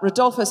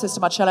 Rodolfo says to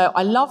Marcello,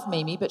 I love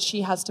Mimi, but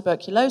she has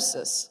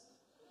tuberculosis.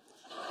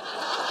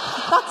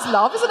 That's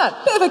love, isn't it?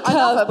 Bit of a I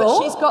love her, but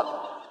curveball. she's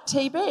got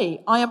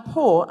TB. I am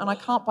poor and I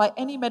can't buy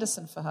any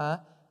medicine for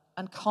her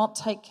and can't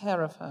take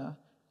care of her.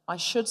 I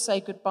should say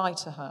goodbye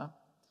to her.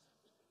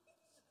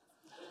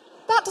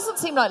 That doesn't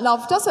seem like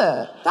love, does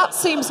it? That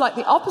seems like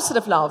the opposite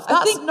of love.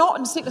 That's not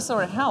in sickness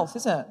or in health,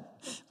 is it?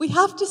 We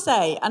have to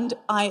say, and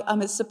I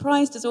am as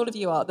surprised as all of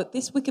you are, that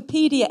this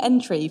Wikipedia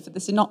entry for the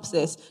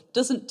synopsis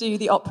doesn't do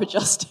the opera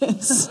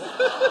justice. Can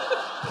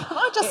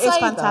I just It is say,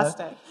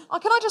 fantastic. though,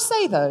 can I just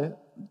say, though,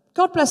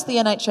 God bless the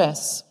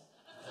NHS.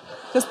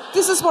 Because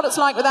this is what it's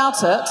like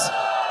without it.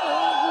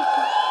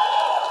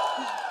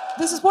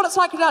 This is what it's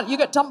like without it. You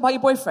get dumped by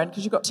your boyfriend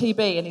because you've got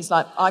TB and he's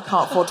like, I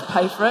can't afford to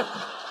pay for it.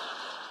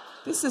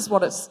 This is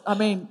what it's... I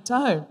mean,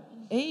 don't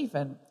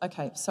even.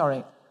 Okay,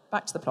 sorry.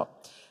 Back to the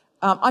plot.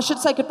 I should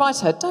say goodbye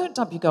to her. Don't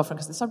dump your girlfriend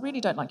because this. I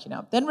really don't like you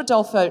now. Then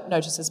Rodolfo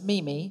notices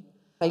Mimi.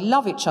 They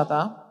love each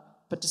other,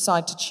 but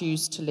decide to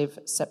choose to live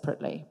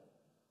separately.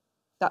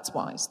 That's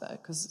wise, though,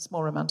 because it's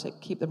more romantic.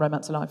 Keep the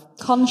romance alive.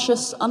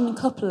 Conscious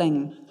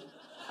uncoupling.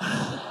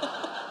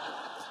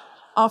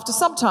 After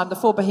some time, the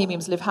four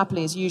bohemians live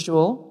happily as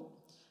usual.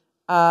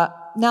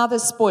 Now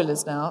there's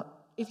spoilers now.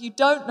 If you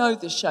don't know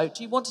this show,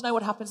 do you want to know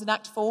what happens in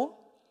Act 4?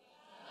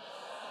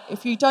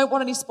 If you don't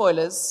want any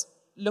spoilers,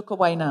 look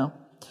away now.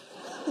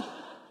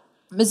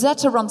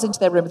 Musetta runs into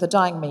their room with a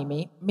dying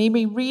Mimi.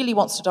 Mimi really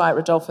wants to die at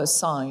Rodolfo's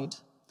side.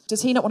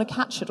 Does he not want to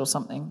catch it or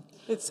something?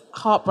 It's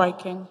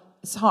heartbreaking.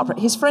 It's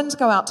heartbreaking. His friends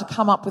go out to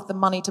come up with the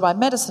money to buy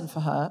medicine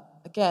for her.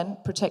 Again,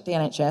 protect the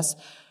NHS.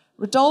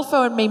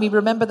 Rodolfo and Mimi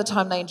remember the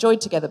time they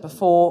enjoyed together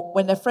before.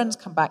 When their friends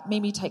come back,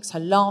 Mimi takes her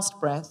last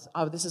breath.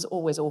 Oh, this is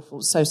always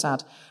awful, so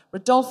sad.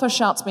 Rodolfo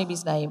shouts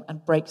Mimi's name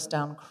and breaks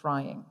down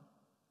crying.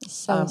 It's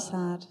so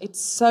sad.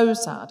 It's so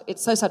sad.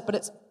 It's so sad, but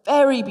it's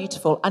very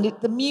beautiful. And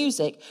the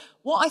music,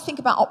 what I think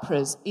about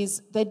operas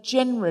is they're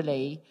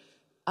generally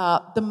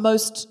the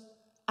most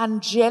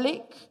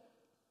angelic,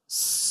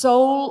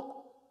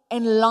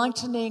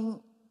 soul-enlightening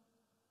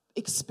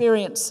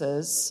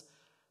experiences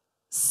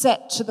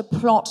set to the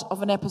plot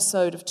of an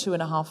episode of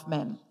 2.5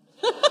 Men.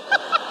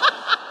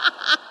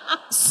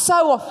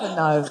 So often,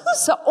 though.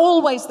 So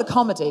always the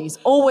comedies.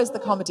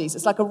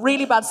 It's like a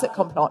really bad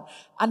sitcom plot.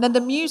 And then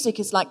the music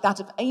is like that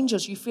of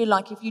angels. You feel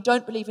like if you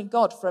don't believe in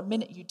God for a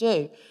minute, you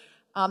do.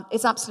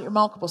 It's absolutely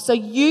remarkable. So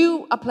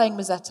you are playing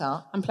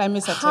Musetta. I'm playing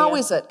Musetta. How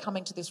is it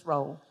coming to this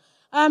role?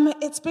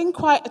 It's been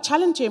quite a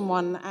challenging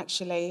one,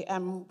 actually.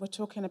 We're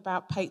talking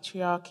about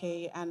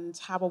patriarchy and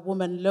how a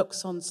woman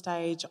looks on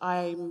stage.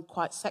 I'm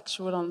quite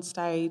sexual on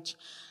stage.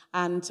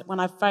 And when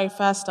I very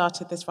first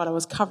started this role, I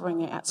was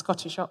covering it at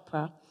Scottish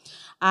Opera.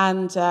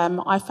 And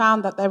I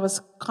found that there was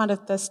kind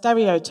of the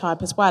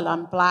stereotype as well.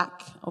 I'm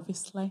black,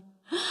 obviously.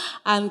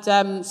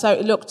 And so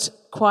it looked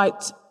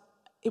quite...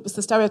 It was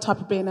the stereotype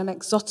of being an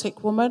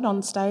exotic woman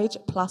on stage,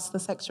 plus the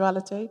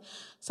sexuality.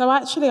 So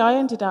actually, I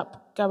ended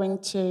up going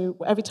to,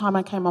 every time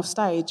I came off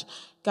stage,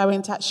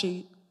 going to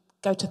actually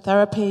go to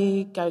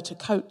therapy, go to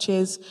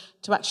coaches,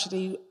 to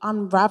actually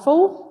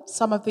unravel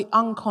some of the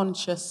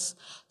unconscious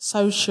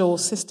social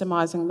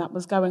systemizing that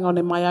was going on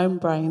in my own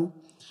brain.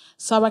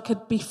 So I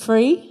could be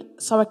free,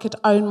 so I could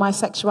own my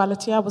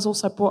sexuality. I was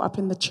also brought up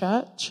in the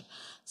church.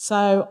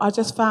 So I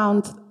just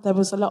found there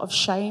was a lot of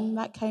shame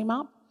that came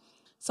up.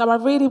 So I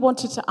really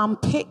wanted to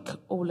unpick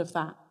all of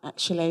that,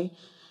 actually.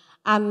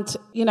 And,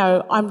 you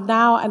know, I'm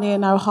now an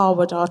Ian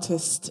O'Harwood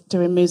artist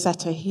doing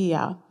Musetta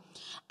here.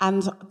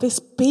 And this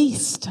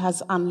beast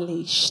has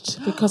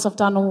unleashed because I've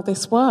done all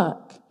this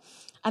work.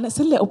 And it's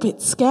a little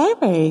bit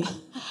scary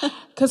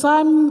because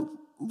I'm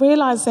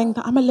realising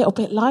that I'm a little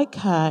bit like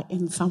her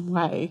in some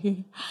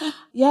way.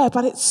 Yeah,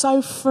 but it's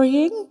so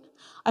freeing.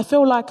 I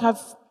feel like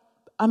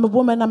I'm a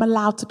woman, I'm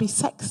allowed to be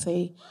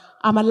sexy.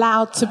 I'm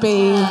allowed to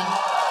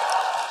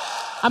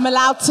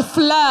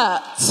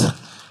flirt.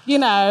 You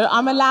know,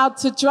 I'm allowed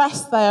to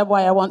dress the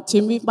way I want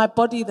to, move my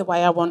body the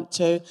way I want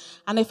to.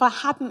 And if I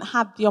hadn't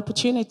had the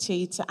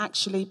opportunity to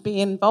actually be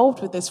involved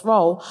with this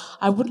role,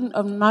 I wouldn't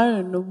have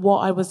known what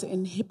I was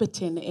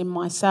inhibiting in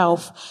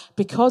myself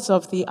because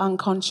of the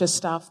unconscious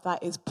stuff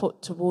that is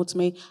put towards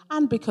me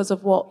and because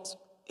of what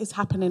is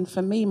happening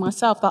for me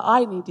myself that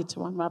I needed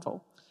to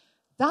unravel.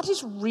 That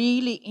is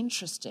really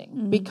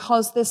interesting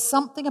because there's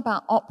something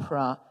about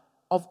opera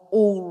of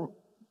all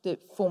the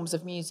forms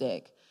of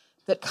music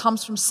that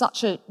comes from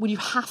you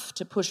have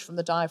to push from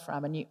the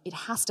diaphragm and it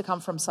has to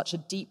come from such a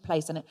deep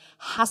place and it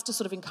has to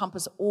sort of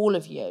encompass all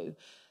of you.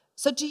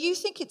 So do you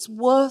think it's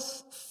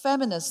worth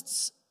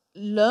feminists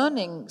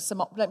learning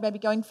like maybe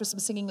going for some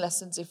singing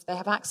lessons if they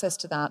have access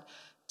to that,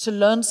 to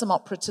learn some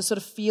opera, to sort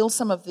of feel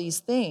some of these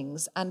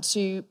things and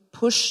to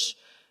push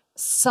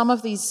some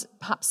of these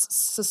perhaps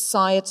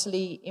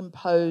societally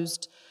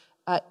imposed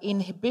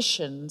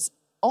inhibitions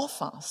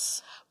off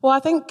us? Well, I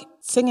think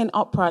singing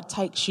opera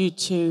takes you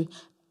to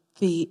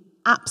the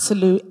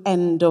absolute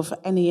end of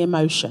any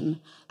emotion.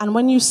 And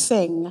when you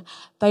sing,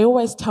 they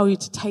always tell you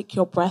to take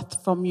your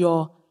breath from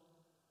your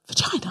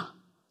vagina.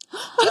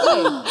 Do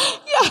they?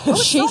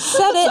 Yes. She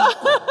said it.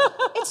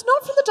 It's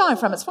not from the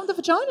diaphragm, it's from the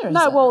vagina,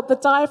 No, well, the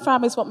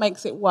diaphragm is what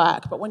makes it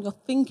work. But when you're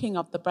thinking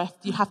of the breath,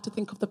 you have to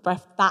think of the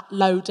breath that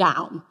low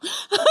down.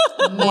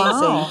 Amazing.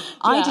 Wow.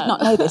 I did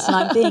not know this, and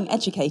I'm being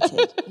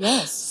educated.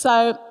 Yes.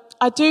 So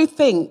I do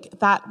think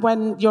that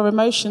when your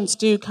emotions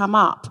do come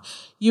up,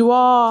 you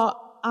are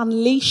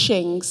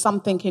unleashing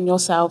something in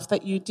yourself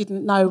that you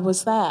didn't know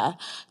was there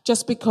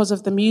just because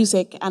of the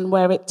music and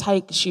where it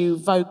takes you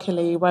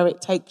vocally, where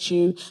it takes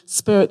you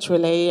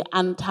spiritually,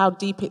 and how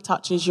deep it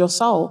touches your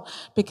soul,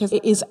 because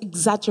it is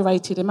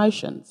exaggerated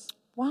emotions.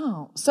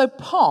 Wow. So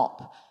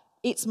pop,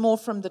 it's more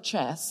from the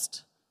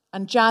chest,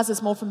 and jazz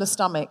is more from the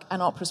stomach,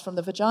 and opera's from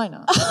the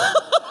vagina.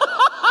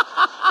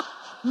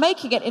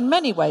 Making it, in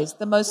many ways,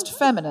 the most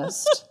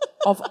feminist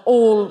of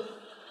all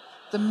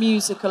the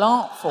musical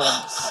art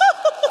forms.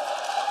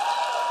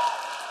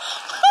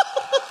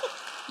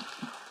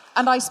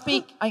 And I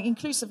speak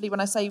inclusively when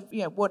I say,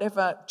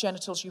 whatever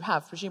genitals you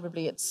have,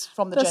 presumably it's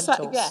from the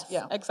genitals. Yes,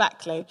 yeah.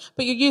 exactly.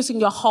 But you're using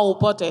your whole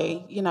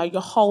body.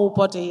 Your whole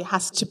body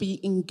has to be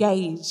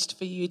engaged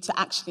for you to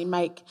actually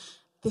make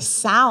this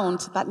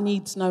sound that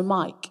needs no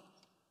mic.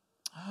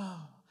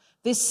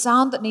 This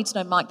sound that needs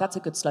no mic, that's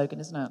a good slogan,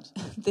 isn't it?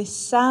 This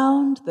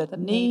sound that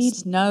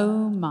needs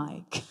no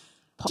mic.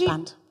 Pop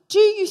band. Do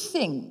you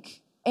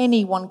think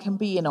anyone can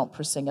be an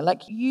opera singer?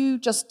 Like, you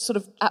just sort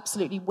of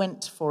absolutely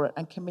went for it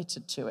and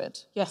committed to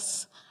it.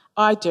 Yes,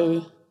 I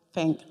do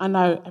think. I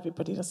know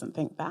everybody doesn't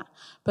think that,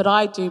 but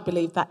I do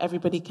believe that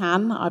everybody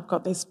can. I've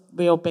got this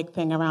real big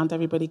thing around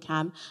everybody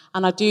can.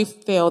 And I do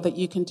feel that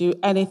you can do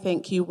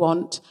anything you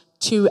want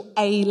to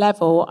a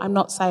level. I'm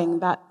not saying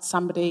that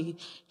somebody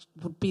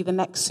would be the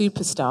next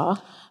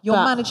superstar. You're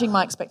managing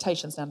my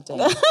expectations,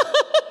 Nadine.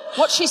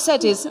 What she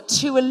said is,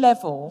 to a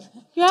level,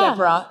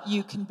 Deborah,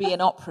 you can be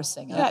an opera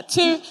singer. Yeah,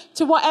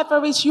 to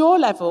whatever is your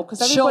level, because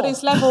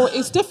everybody's level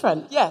is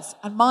different. Yes,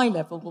 and my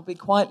level will be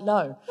quite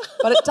low.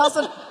 But it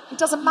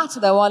doesn't matter,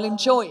 though. I'll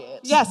enjoy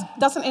it. Yes,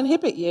 doesn't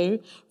inhibit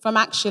you from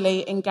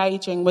actually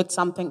engaging with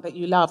something that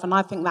you love. And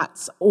I think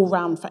that's all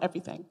round for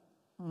everything.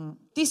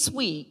 This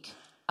week,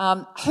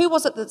 who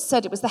was it that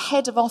said, it was the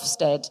head of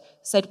Ofsted,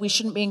 said we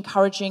shouldn't be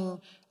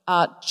encouraging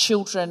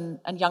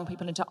children and young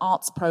people into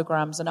arts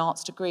programs and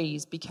arts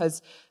degrees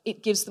because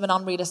it gives them an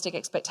unrealistic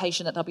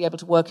expectation that they'll be able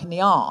to work in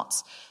the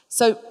arts.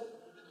 So,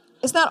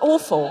 is that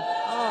awful?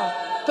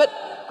 But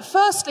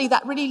firstly,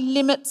 that really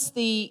limits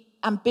the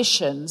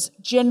ambitions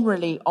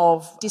generally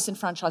of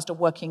disenfranchised or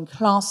working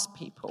class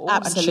people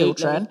and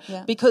children.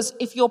 Yeah. Because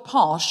if you're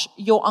posh,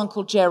 your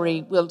Uncle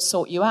Jerry will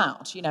sort you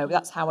out.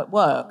 That's how it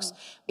works.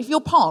 If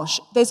you're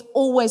posh, there's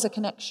always a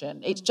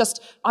connection. It's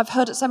just, I've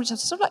heard it so many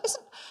times, sort of like,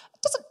 isn't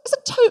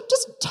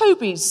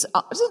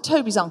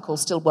Toby's uncle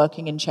still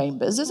working in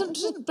Chambers? Wasn't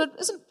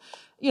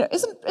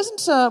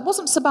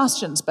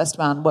Sebastian's best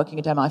man working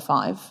at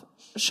MI5?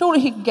 Surely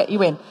he can get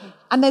you in.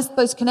 And there's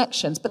those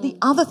connections. But the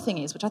other thing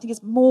is, which I think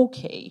is more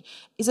key,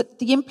 is that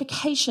the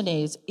implication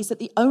is that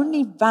the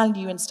only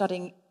value in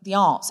studying the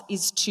arts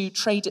is to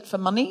trade it for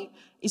money,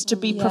 is to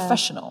be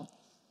professional.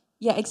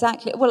 Yeah,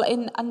 exactly. Well,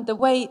 and the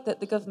way that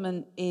the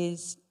government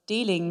is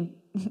dealing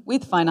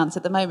with finance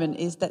at the moment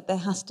is that there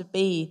has to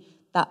be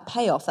that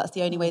payoff. That's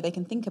the only way they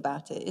can think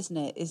about it, isn't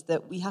it? Is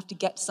that we have to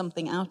get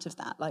something out of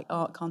that. Like,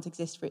 art can't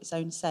exist for its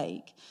own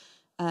sake.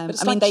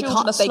 They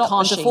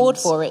can't afford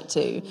for it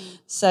to.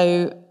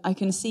 So I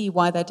can see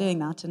why they're doing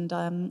that, and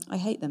I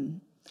hate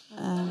them.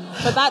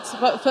 But that's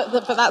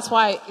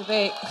why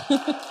they.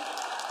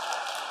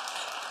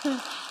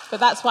 But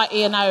that's why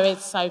E&O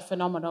is so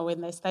phenomenal in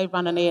this. They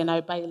run an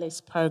E&O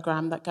Baylis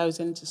programme that goes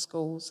into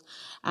schools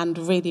and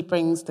really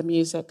brings the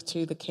music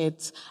to the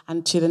kids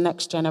and to the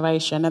next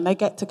generation. And they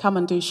get to come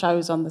and do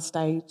shows on the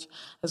stage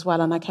as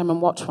well. And I came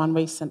and watched one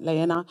recently,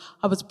 and I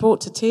was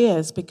brought to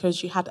tears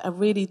because you had a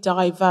really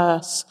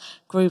diverse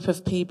group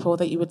of people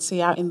that you would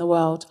see out in the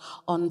world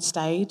on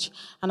stage.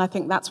 And I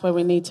think that's where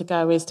we need to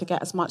go, is to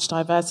get as much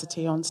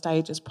diversity on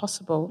stage as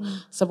possible.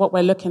 So what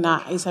we're looking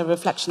at is a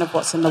reflection of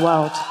what's in the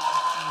world.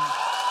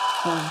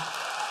 Yeah.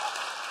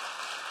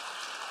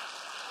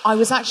 I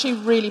was actually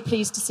really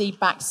pleased to see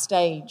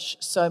backstage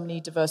so many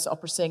diverse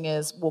opera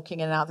singers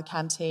walking in and out of the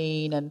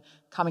canteen and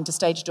coming to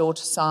stage door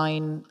to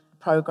sign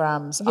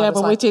programmes. Yeah,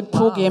 we did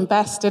Porgy and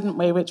Bess, didn't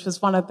we? Which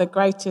was one of the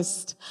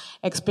greatest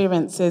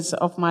experiences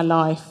of my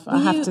life, I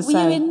have to say.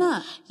 Were you in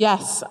that?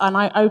 Yes, and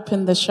I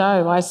opened the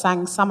show. I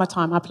sang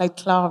Summertime. I played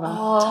Clara.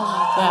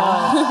 Oh,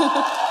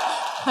 yeah.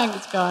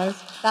 Thanks, guys.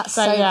 That's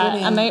so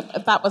brilliant.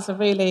 And that was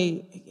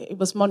it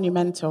was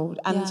monumental.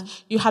 And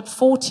you had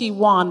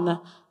 41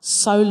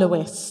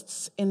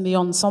 soloists in the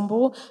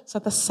ensemble. So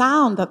the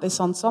sound that this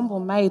ensemble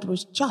made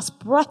was just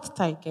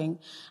breathtaking.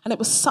 And it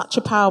was such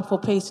a powerful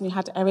piece. And you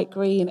had Eric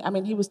Green. I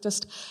mean,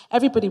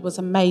 everybody was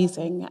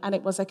amazing. And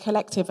it was a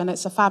collective, and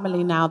it's a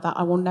family now that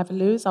I will never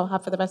lose. I'll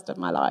have for the rest of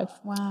my life.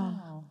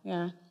 Wow.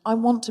 Yeah. I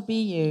want to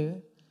be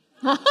you.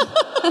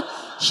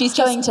 She's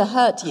going to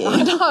hurt you.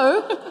 I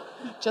know.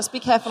 Just be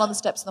careful on the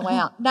steps on the way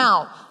out.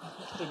 Now,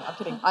 I'm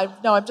kidding.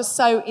 I'm just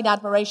so in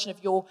admiration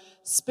of your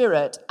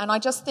spirit. And I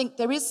just think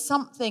there is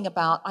something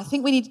about, I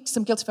think we need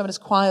some Guilty Feminist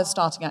choirs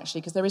starting,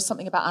 actually, because there is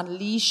something about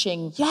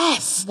unleashing.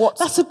 Yes,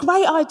 that's a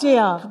great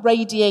idea.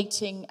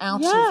 Radiating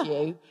out of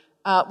you,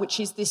 which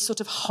is this sort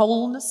of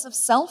wholeness of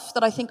self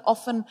that I think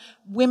often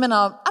women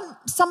are, and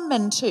some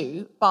men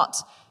too, but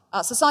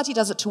society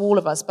does it to all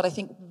of us, but I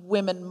think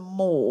women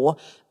more.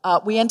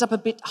 We end up a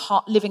bit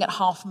living at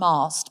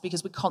half-mast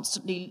because we're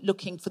constantly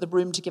looking for the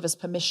room to give us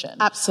permission.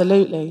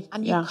 Absolutely.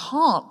 And you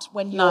can't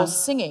when you're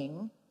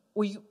singing,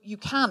 or you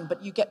can,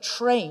 but you get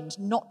trained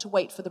not to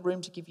wait for the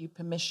room to give you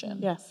permission.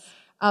 Yes.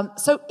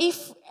 So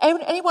if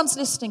anyone's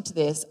listening to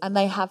this and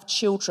they have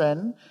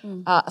children,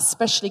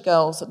 especially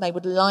girls, and they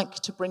would like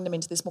to bring them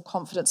into this more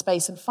confident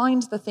space and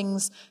find the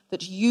things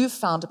that you've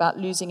found about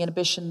losing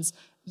inhibitions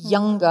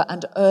younger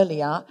and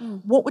earlier,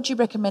 what would you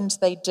recommend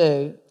they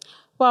do?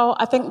 Well,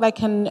 I think they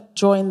can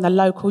join the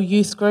local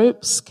youth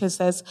groups because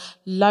there's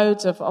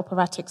loads of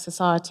operatic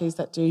societies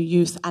that do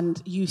youth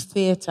and youth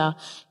theatre.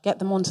 Get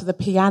them onto the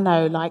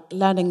piano, like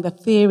learning the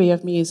theory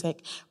of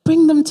music.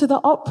 Bring them to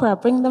the opera,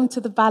 bring them to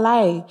the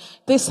ballet.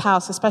 This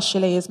house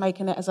especially is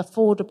making it as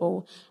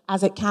affordable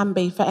as it can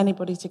be for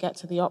anybody to get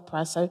to the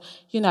opera. So,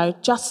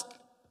 just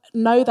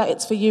know that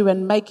it's for you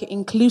and make it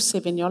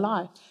inclusive in your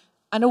life.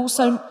 And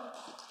also...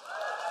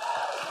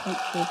 Thank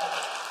you.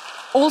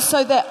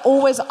 Also, there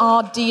always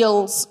are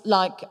deals,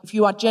 like if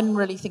you are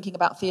generally thinking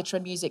about theatre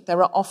and music,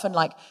 there are often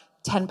like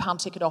 £10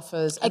 ticket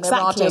offers, and there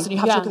are deals, and you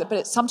have to look at it.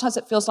 But sometimes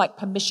it feels like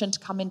permission to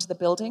come into the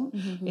building.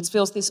 It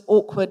feels this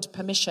awkward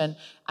permission.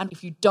 And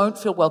if you don't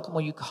feel welcome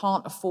or you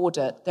can't afford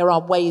it, there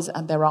are ways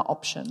and there are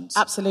options.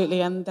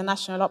 Absolutely, and the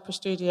National Opera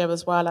Studio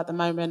as well at the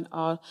moment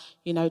are,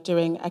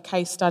 doing a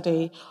case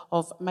study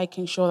of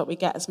making sure that we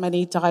get as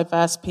many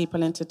diverse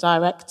people into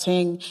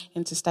directing,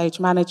 into stage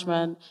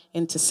management,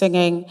 into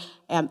singing,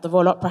 the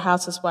Royal Opera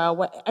House as well,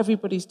 where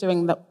everybody's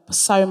doing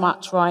so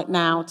much right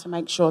now to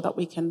make sure that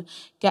we can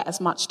get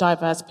as much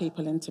diverse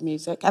people into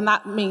music. And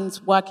that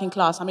means working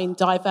class. I mean,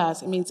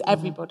 diverse. It means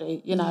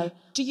everybody,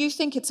 Do you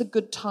think it's a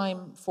good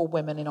time for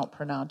women in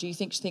opera now? Do you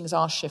think things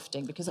are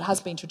shifting? Because it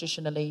has been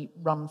traditionally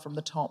run from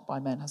the top by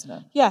men, hasn't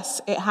it? Yes,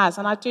 it has.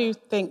 And I do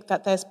think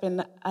that there's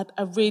been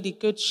a really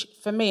good,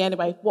 for me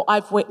anyway, what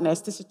I've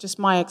witnessed, this is just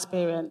my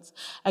experience,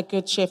 a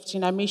good shift.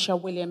 Michelle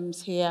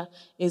Williams here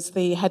is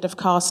the head of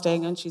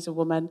casting and she's a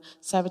woman.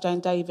 Sarah Jane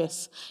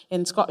Davis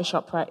in Scottish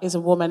Opera is a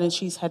woman and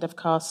she's head of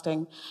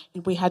casting.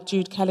 We had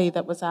Jude Kelly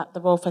that was at the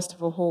Royal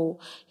Festival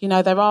Hall.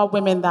 There are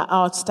women that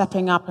are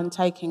stepping up and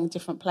taking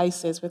different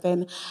places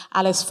within.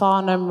 Alice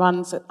Farnham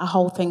runs a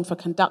whole thing for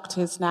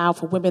conductors now,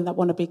 for women that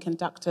want to be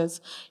conductors.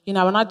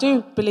 And I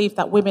do believe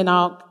that women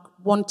are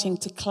wanting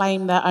to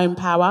claim their own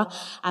power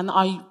and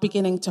are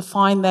beginning to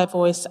find their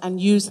voice and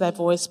use their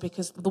voice,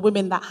 because the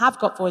women that have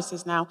got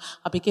voices now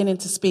are beginning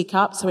to speak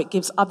up, so it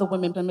gives other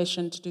women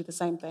permission to do the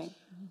same thing.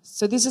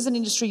 So this is an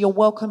industry you're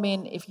welcome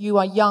in if you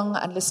are young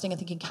and listening and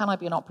thinking, can I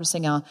be an opera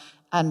singer?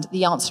 And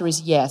the answer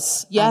is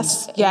yes.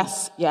 Yes,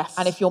 yes.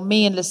 And if you're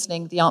me and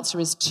listening, the answer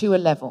is to a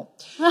level.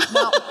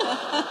 Now,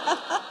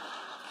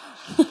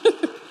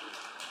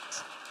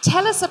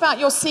 tell us about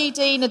your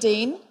CD,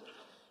 Nadine.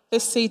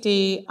 This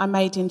CD I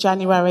made in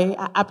January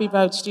at Abbey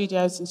Road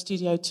Studios in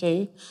Studio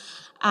 2.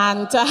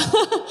 And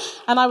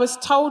I was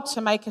told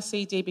to make a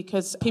CD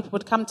because people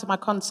would come to my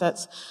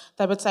concerts.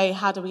 They would say,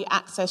 how do we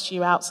access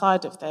you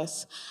outside of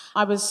this?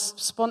 I was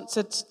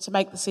sponsored to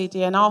make the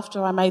CD, and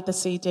after I made the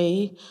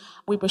CD,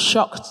 we were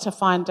shocked to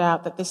find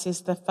out that this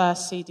is the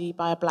first CD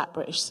by a black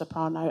British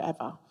soprano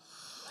ever.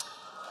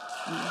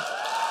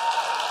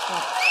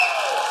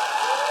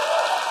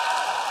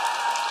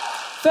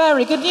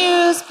 Very good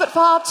news, but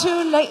far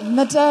too late in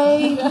the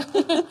day.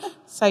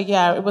 So,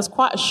 it was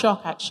quite a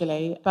shock,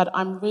 actually. But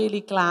I'm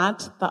really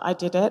glad that I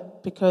did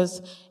it,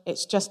 because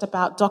it's just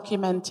about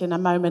documenting a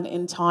moment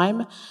in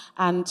time.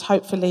 And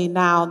hopefully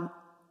now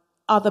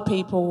other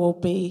people will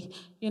be,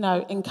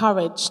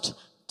 encouraged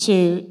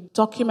to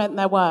document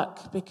their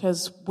work,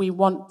 because we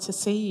want to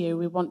see you.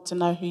 We want to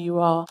know who you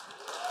are.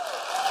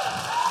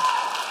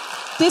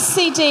 This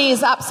CD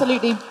is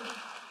absolutely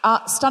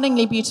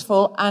stunningly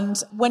beautiful,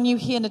 and when you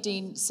hear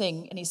Nadine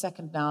sing any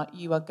second now,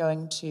 you are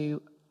going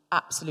to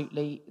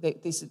absolutely,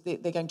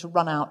 they're going to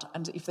run out,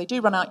 and if they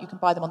do run out, you can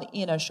buy them on the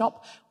E&O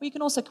shop, or you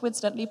can also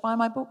coincidentally buy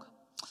my book.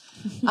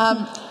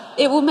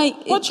 It will make...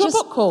 What's your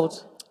book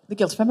called? The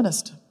Guilty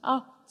Feminist.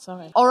 Oh,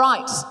 sorry. All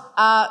right,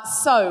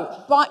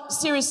 but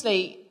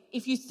seriously,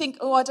 if you think,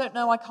 I don't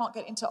know, I can't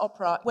get into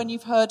opera, when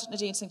you've heard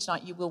Nadine sing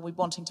tonight, you will be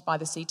wanting to buy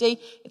the CD.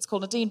 It's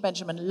called Nadine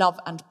Benjamin, Love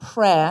and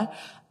Prayer.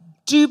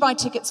 Do buy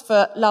tickets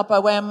for La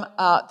Bohème.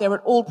 They're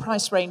at all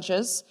price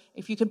ranges.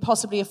 If you can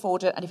possibly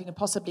afford it and if you can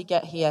possibly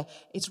get here,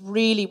 it's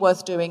really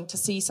worth doing to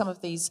see some of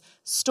these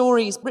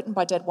stories written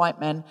by dead white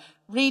men,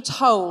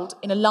 retold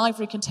in a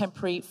lively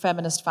contemporary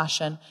feminist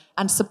fashion,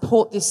 and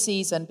support this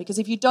season. Because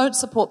if you don't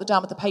support the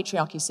Down with the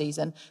Patriarchy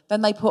season,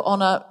 then they put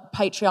on a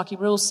Patriarchy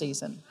Rules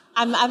season.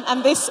 And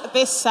this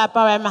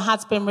Bohème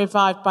has been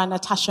revived by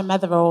Natasha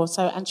Metherall,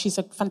 and she's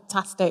a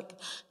fantastic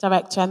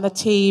director, and the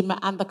team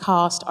and the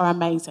cast are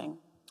amazing.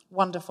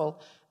 Wonderful.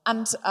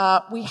 And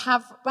we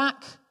have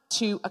back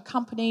to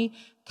accompany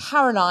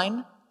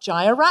Caroline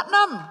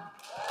Jayaratnam.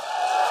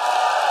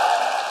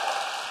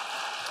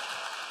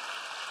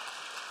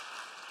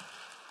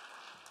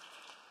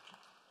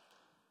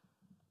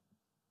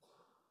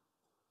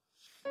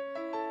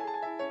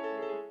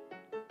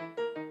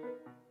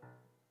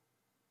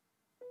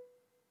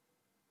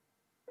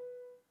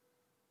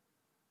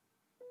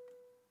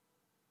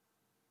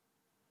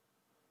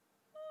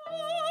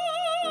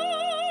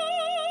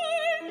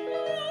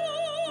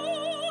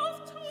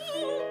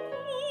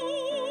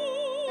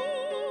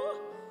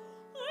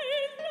 I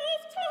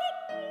love to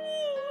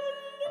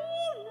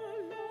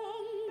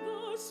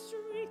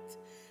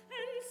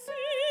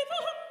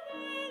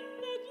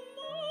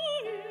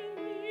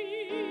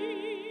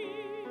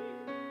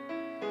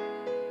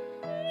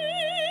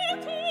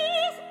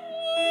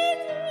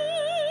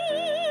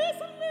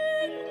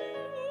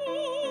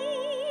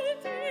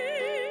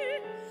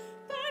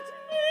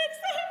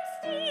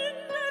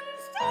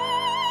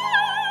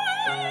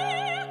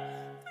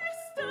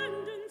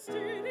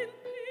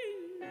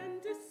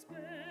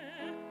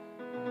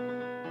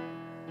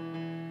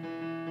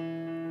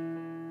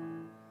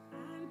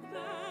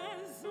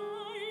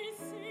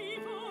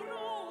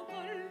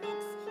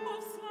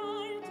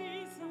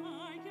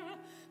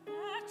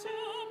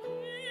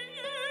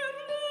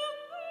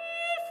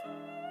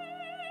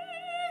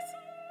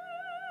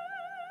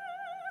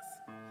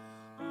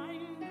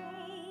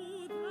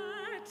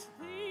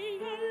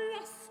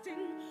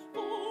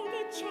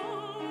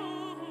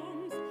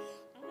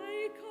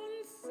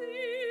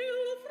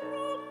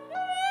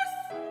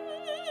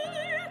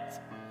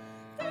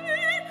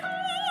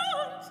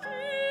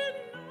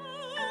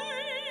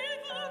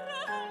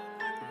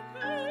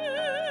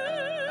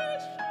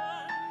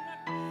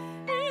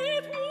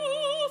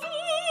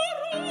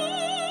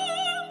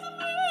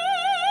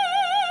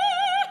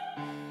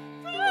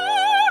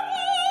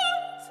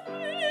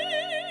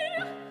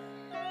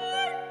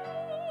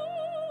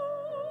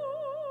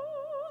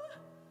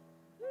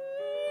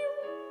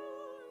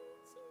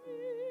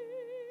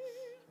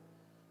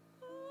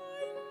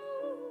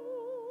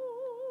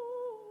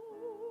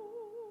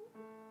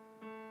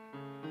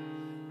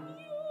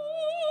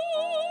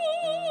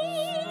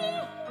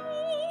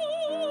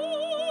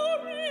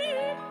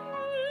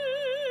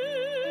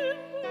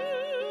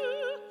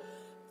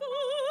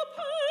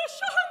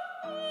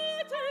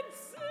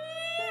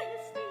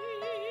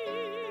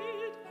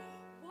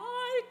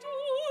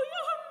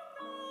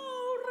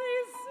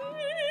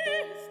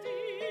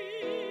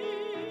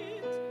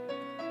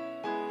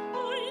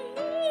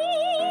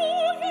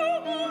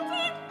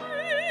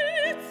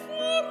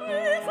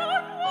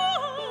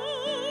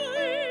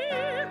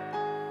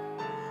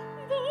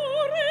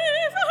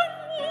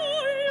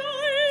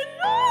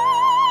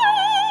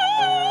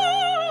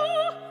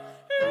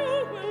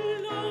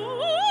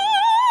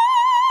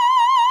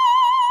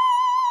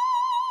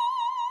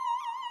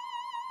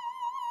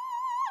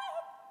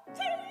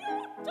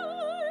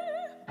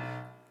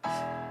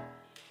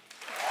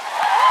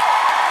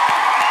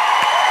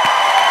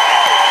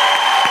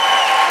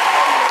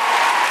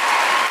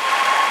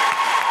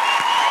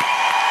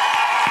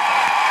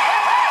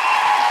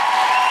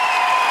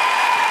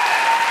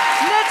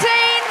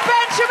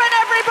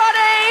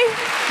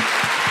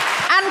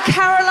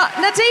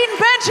Nadine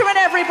Benjamin,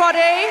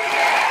 everybody.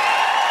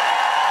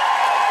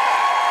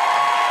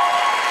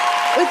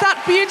 With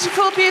that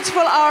beautiful,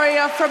 beautiful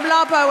aria from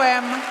La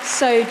Bohème.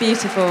 So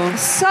beautiful.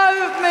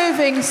 So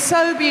moving,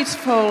 so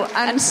beautiful.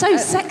 And so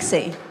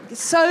sexy.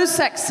 So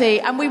sexy.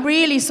 And we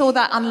really saw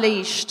that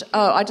unleashed.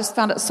 Oh, I just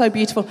found it so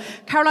beautiful.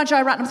 Caroline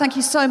Jaya Ratnam, thank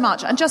you so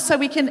much. And just so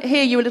we can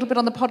hear you a little bit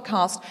on the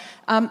podcast,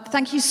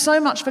 thank you so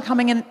much for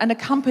coming in and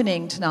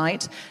accompanying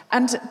tonight.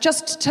 And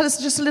just tell us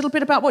just a little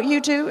bit about what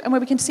you do and where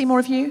we can see more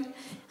of you.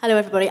 Hello,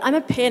 everybody. I'm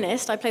a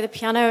pianist. I play the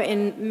piano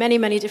in many,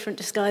 many different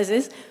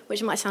disguises,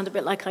 which might sound a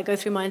bit like I go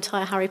through my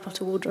entire Harry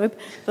Potter wardrobe,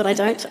 but I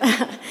don't.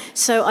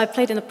 So I've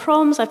played in the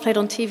proms, I've played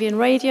on TV and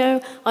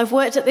radio. I've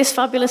worked at this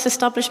fabulous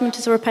establishment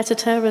as a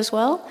repetiteur as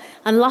well.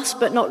 And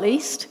last but not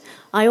least,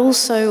 I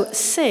also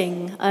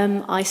sing.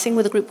 I sing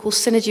with a group called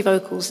Synergy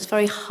Vocals. It's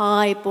very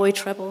high boy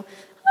treble,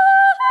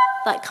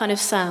 that kind of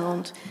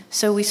sound.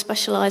 So we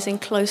specialise in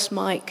close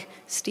mic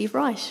Steve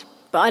Reich.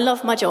 But I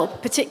love my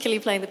job, particularly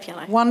playing the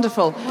piano.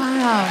 Wonderful.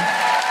 Wow.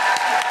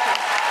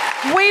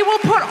 We will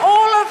put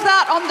all of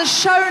that on the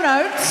show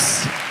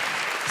notes.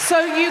 So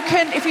you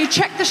can, if you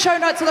check the show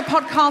notes of the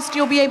podcast,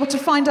 you'll be able to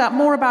find out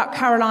more about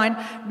Caroline,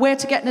 where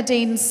to get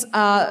Nadine's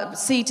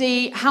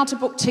CD, how to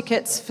book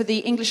tickets for the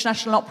English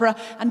National Opera.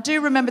 And do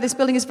remember, this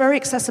building is very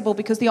accessible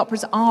because the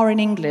operas are in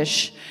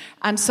English.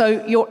 And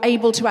so you're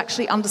able to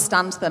actually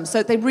understand them.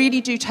 So they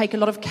really do take a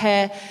lot of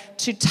care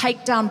to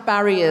take down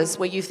barriers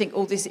where you think,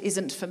 oh, this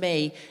isn't for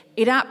me.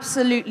 It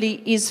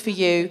absolutely is for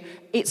you.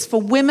 It's for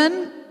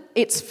women.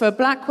 It's for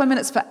black women,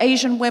 it's for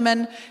Asian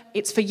women,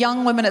 it's for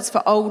young women, it's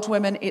for old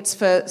women, it's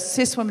for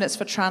cis women, it's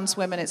for trans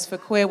women, it's for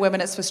queer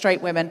women, it's for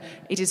straight women,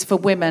 it is for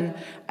women,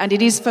 and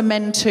it is for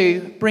men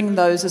too. Bring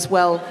those as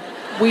well.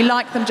 We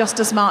like them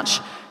just as much.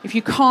 If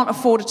you can't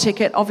afford a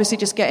ticket, obviously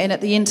just get in at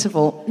the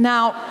interval.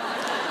 Now,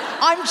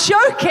 I'm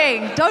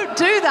joking, don't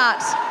do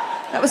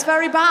that. That was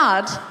very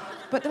bad.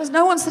 But there was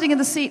no one sitting in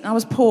the seat and I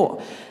was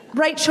poor.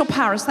 Rachel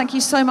Parris, thank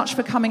you so much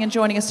for coming and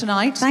joining us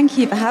tonight. Thank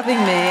you for having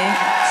me.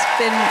 It's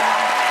been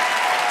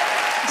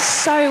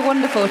so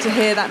wonderful to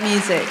hear that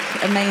music.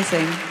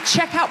 Amazing.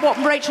 Check out what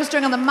Rachel's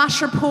doing on the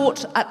MASH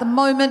report at the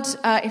moment.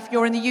 If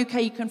you're in the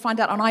UK, you can find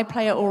out on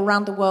iPlayer or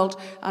around the world.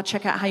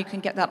 Check out how you can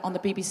get that on the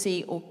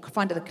BBC or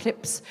find the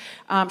clips.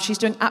 She's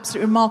doing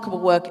absolutely remarkable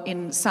work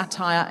in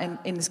satire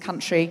in this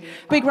country.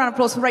 Big round of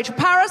applause for Rachel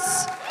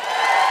Parris.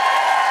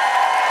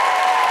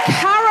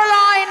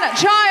 Caroline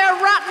Jaya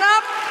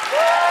Ratnam.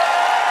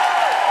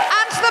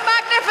 And the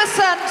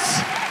magnificent,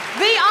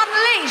 the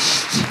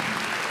unleashed,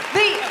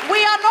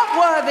 we are not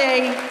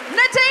worthy,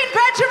 Nadine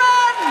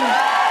Benjamin!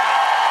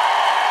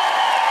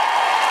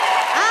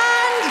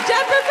 And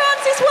Deborah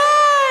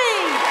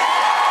Francis-White!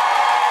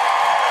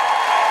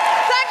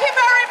 Thank you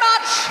very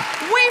much.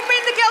 We've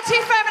been the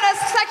Guilty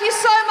Feminists. Thank you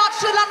so much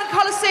to the London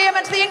Coliseum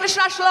and to the English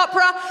National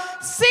Opera.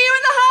 See you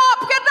in the Harp.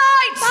 Good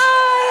night!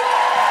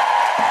 Bye!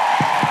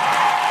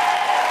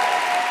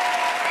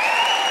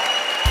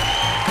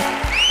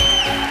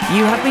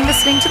 You have been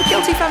listening to The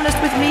Guilty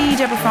Feminist with me,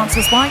 Deborah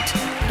Francis-White,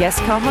 guest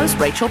co-host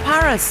Rachel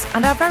Parris,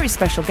 and our very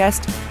special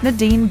guest,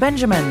 Nadine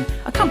Benjamin,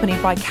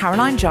 accompanied by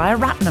Caroline Jaya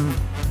Ratnam.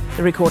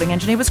 The recording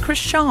engineer was Chris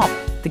Sharp.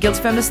 The Guilty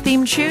Feminist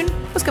theme tune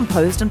was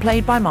composed and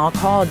played by Mark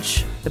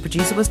Hodge. The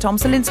producer was Tom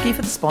Salinsky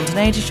for The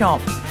Spontaneity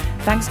Shop.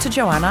 Thanks to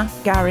Joanna,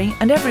 Gary,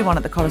 and everyone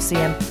at the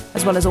Coliseum,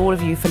 as well as all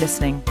of you for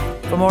listening.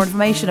 For more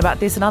information about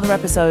this and other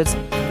episodes,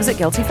 visit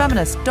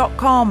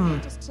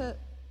guiltyfeminist.com.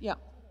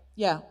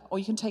 Yeah, or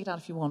you can take it out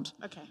if you want.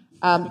 Okay.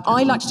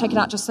 I like to take it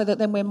out just so that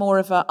then we're more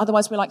of a...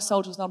 Otherwise, we're like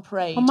soldiers on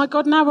parade. Oh, my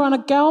God, now we're on a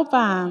girl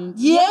band.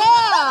 Yeah!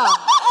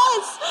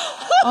 Yes!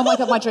 Oh, my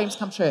God, my dreams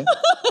come true.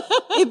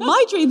 If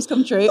my dreams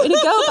come true, in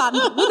a girl band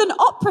with an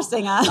opera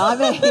singer. I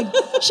mean...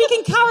 She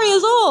can carry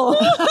us all.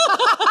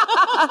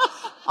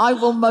 I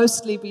will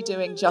mostly be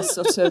doing just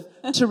sort of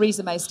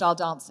Theresa May style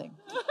dancing.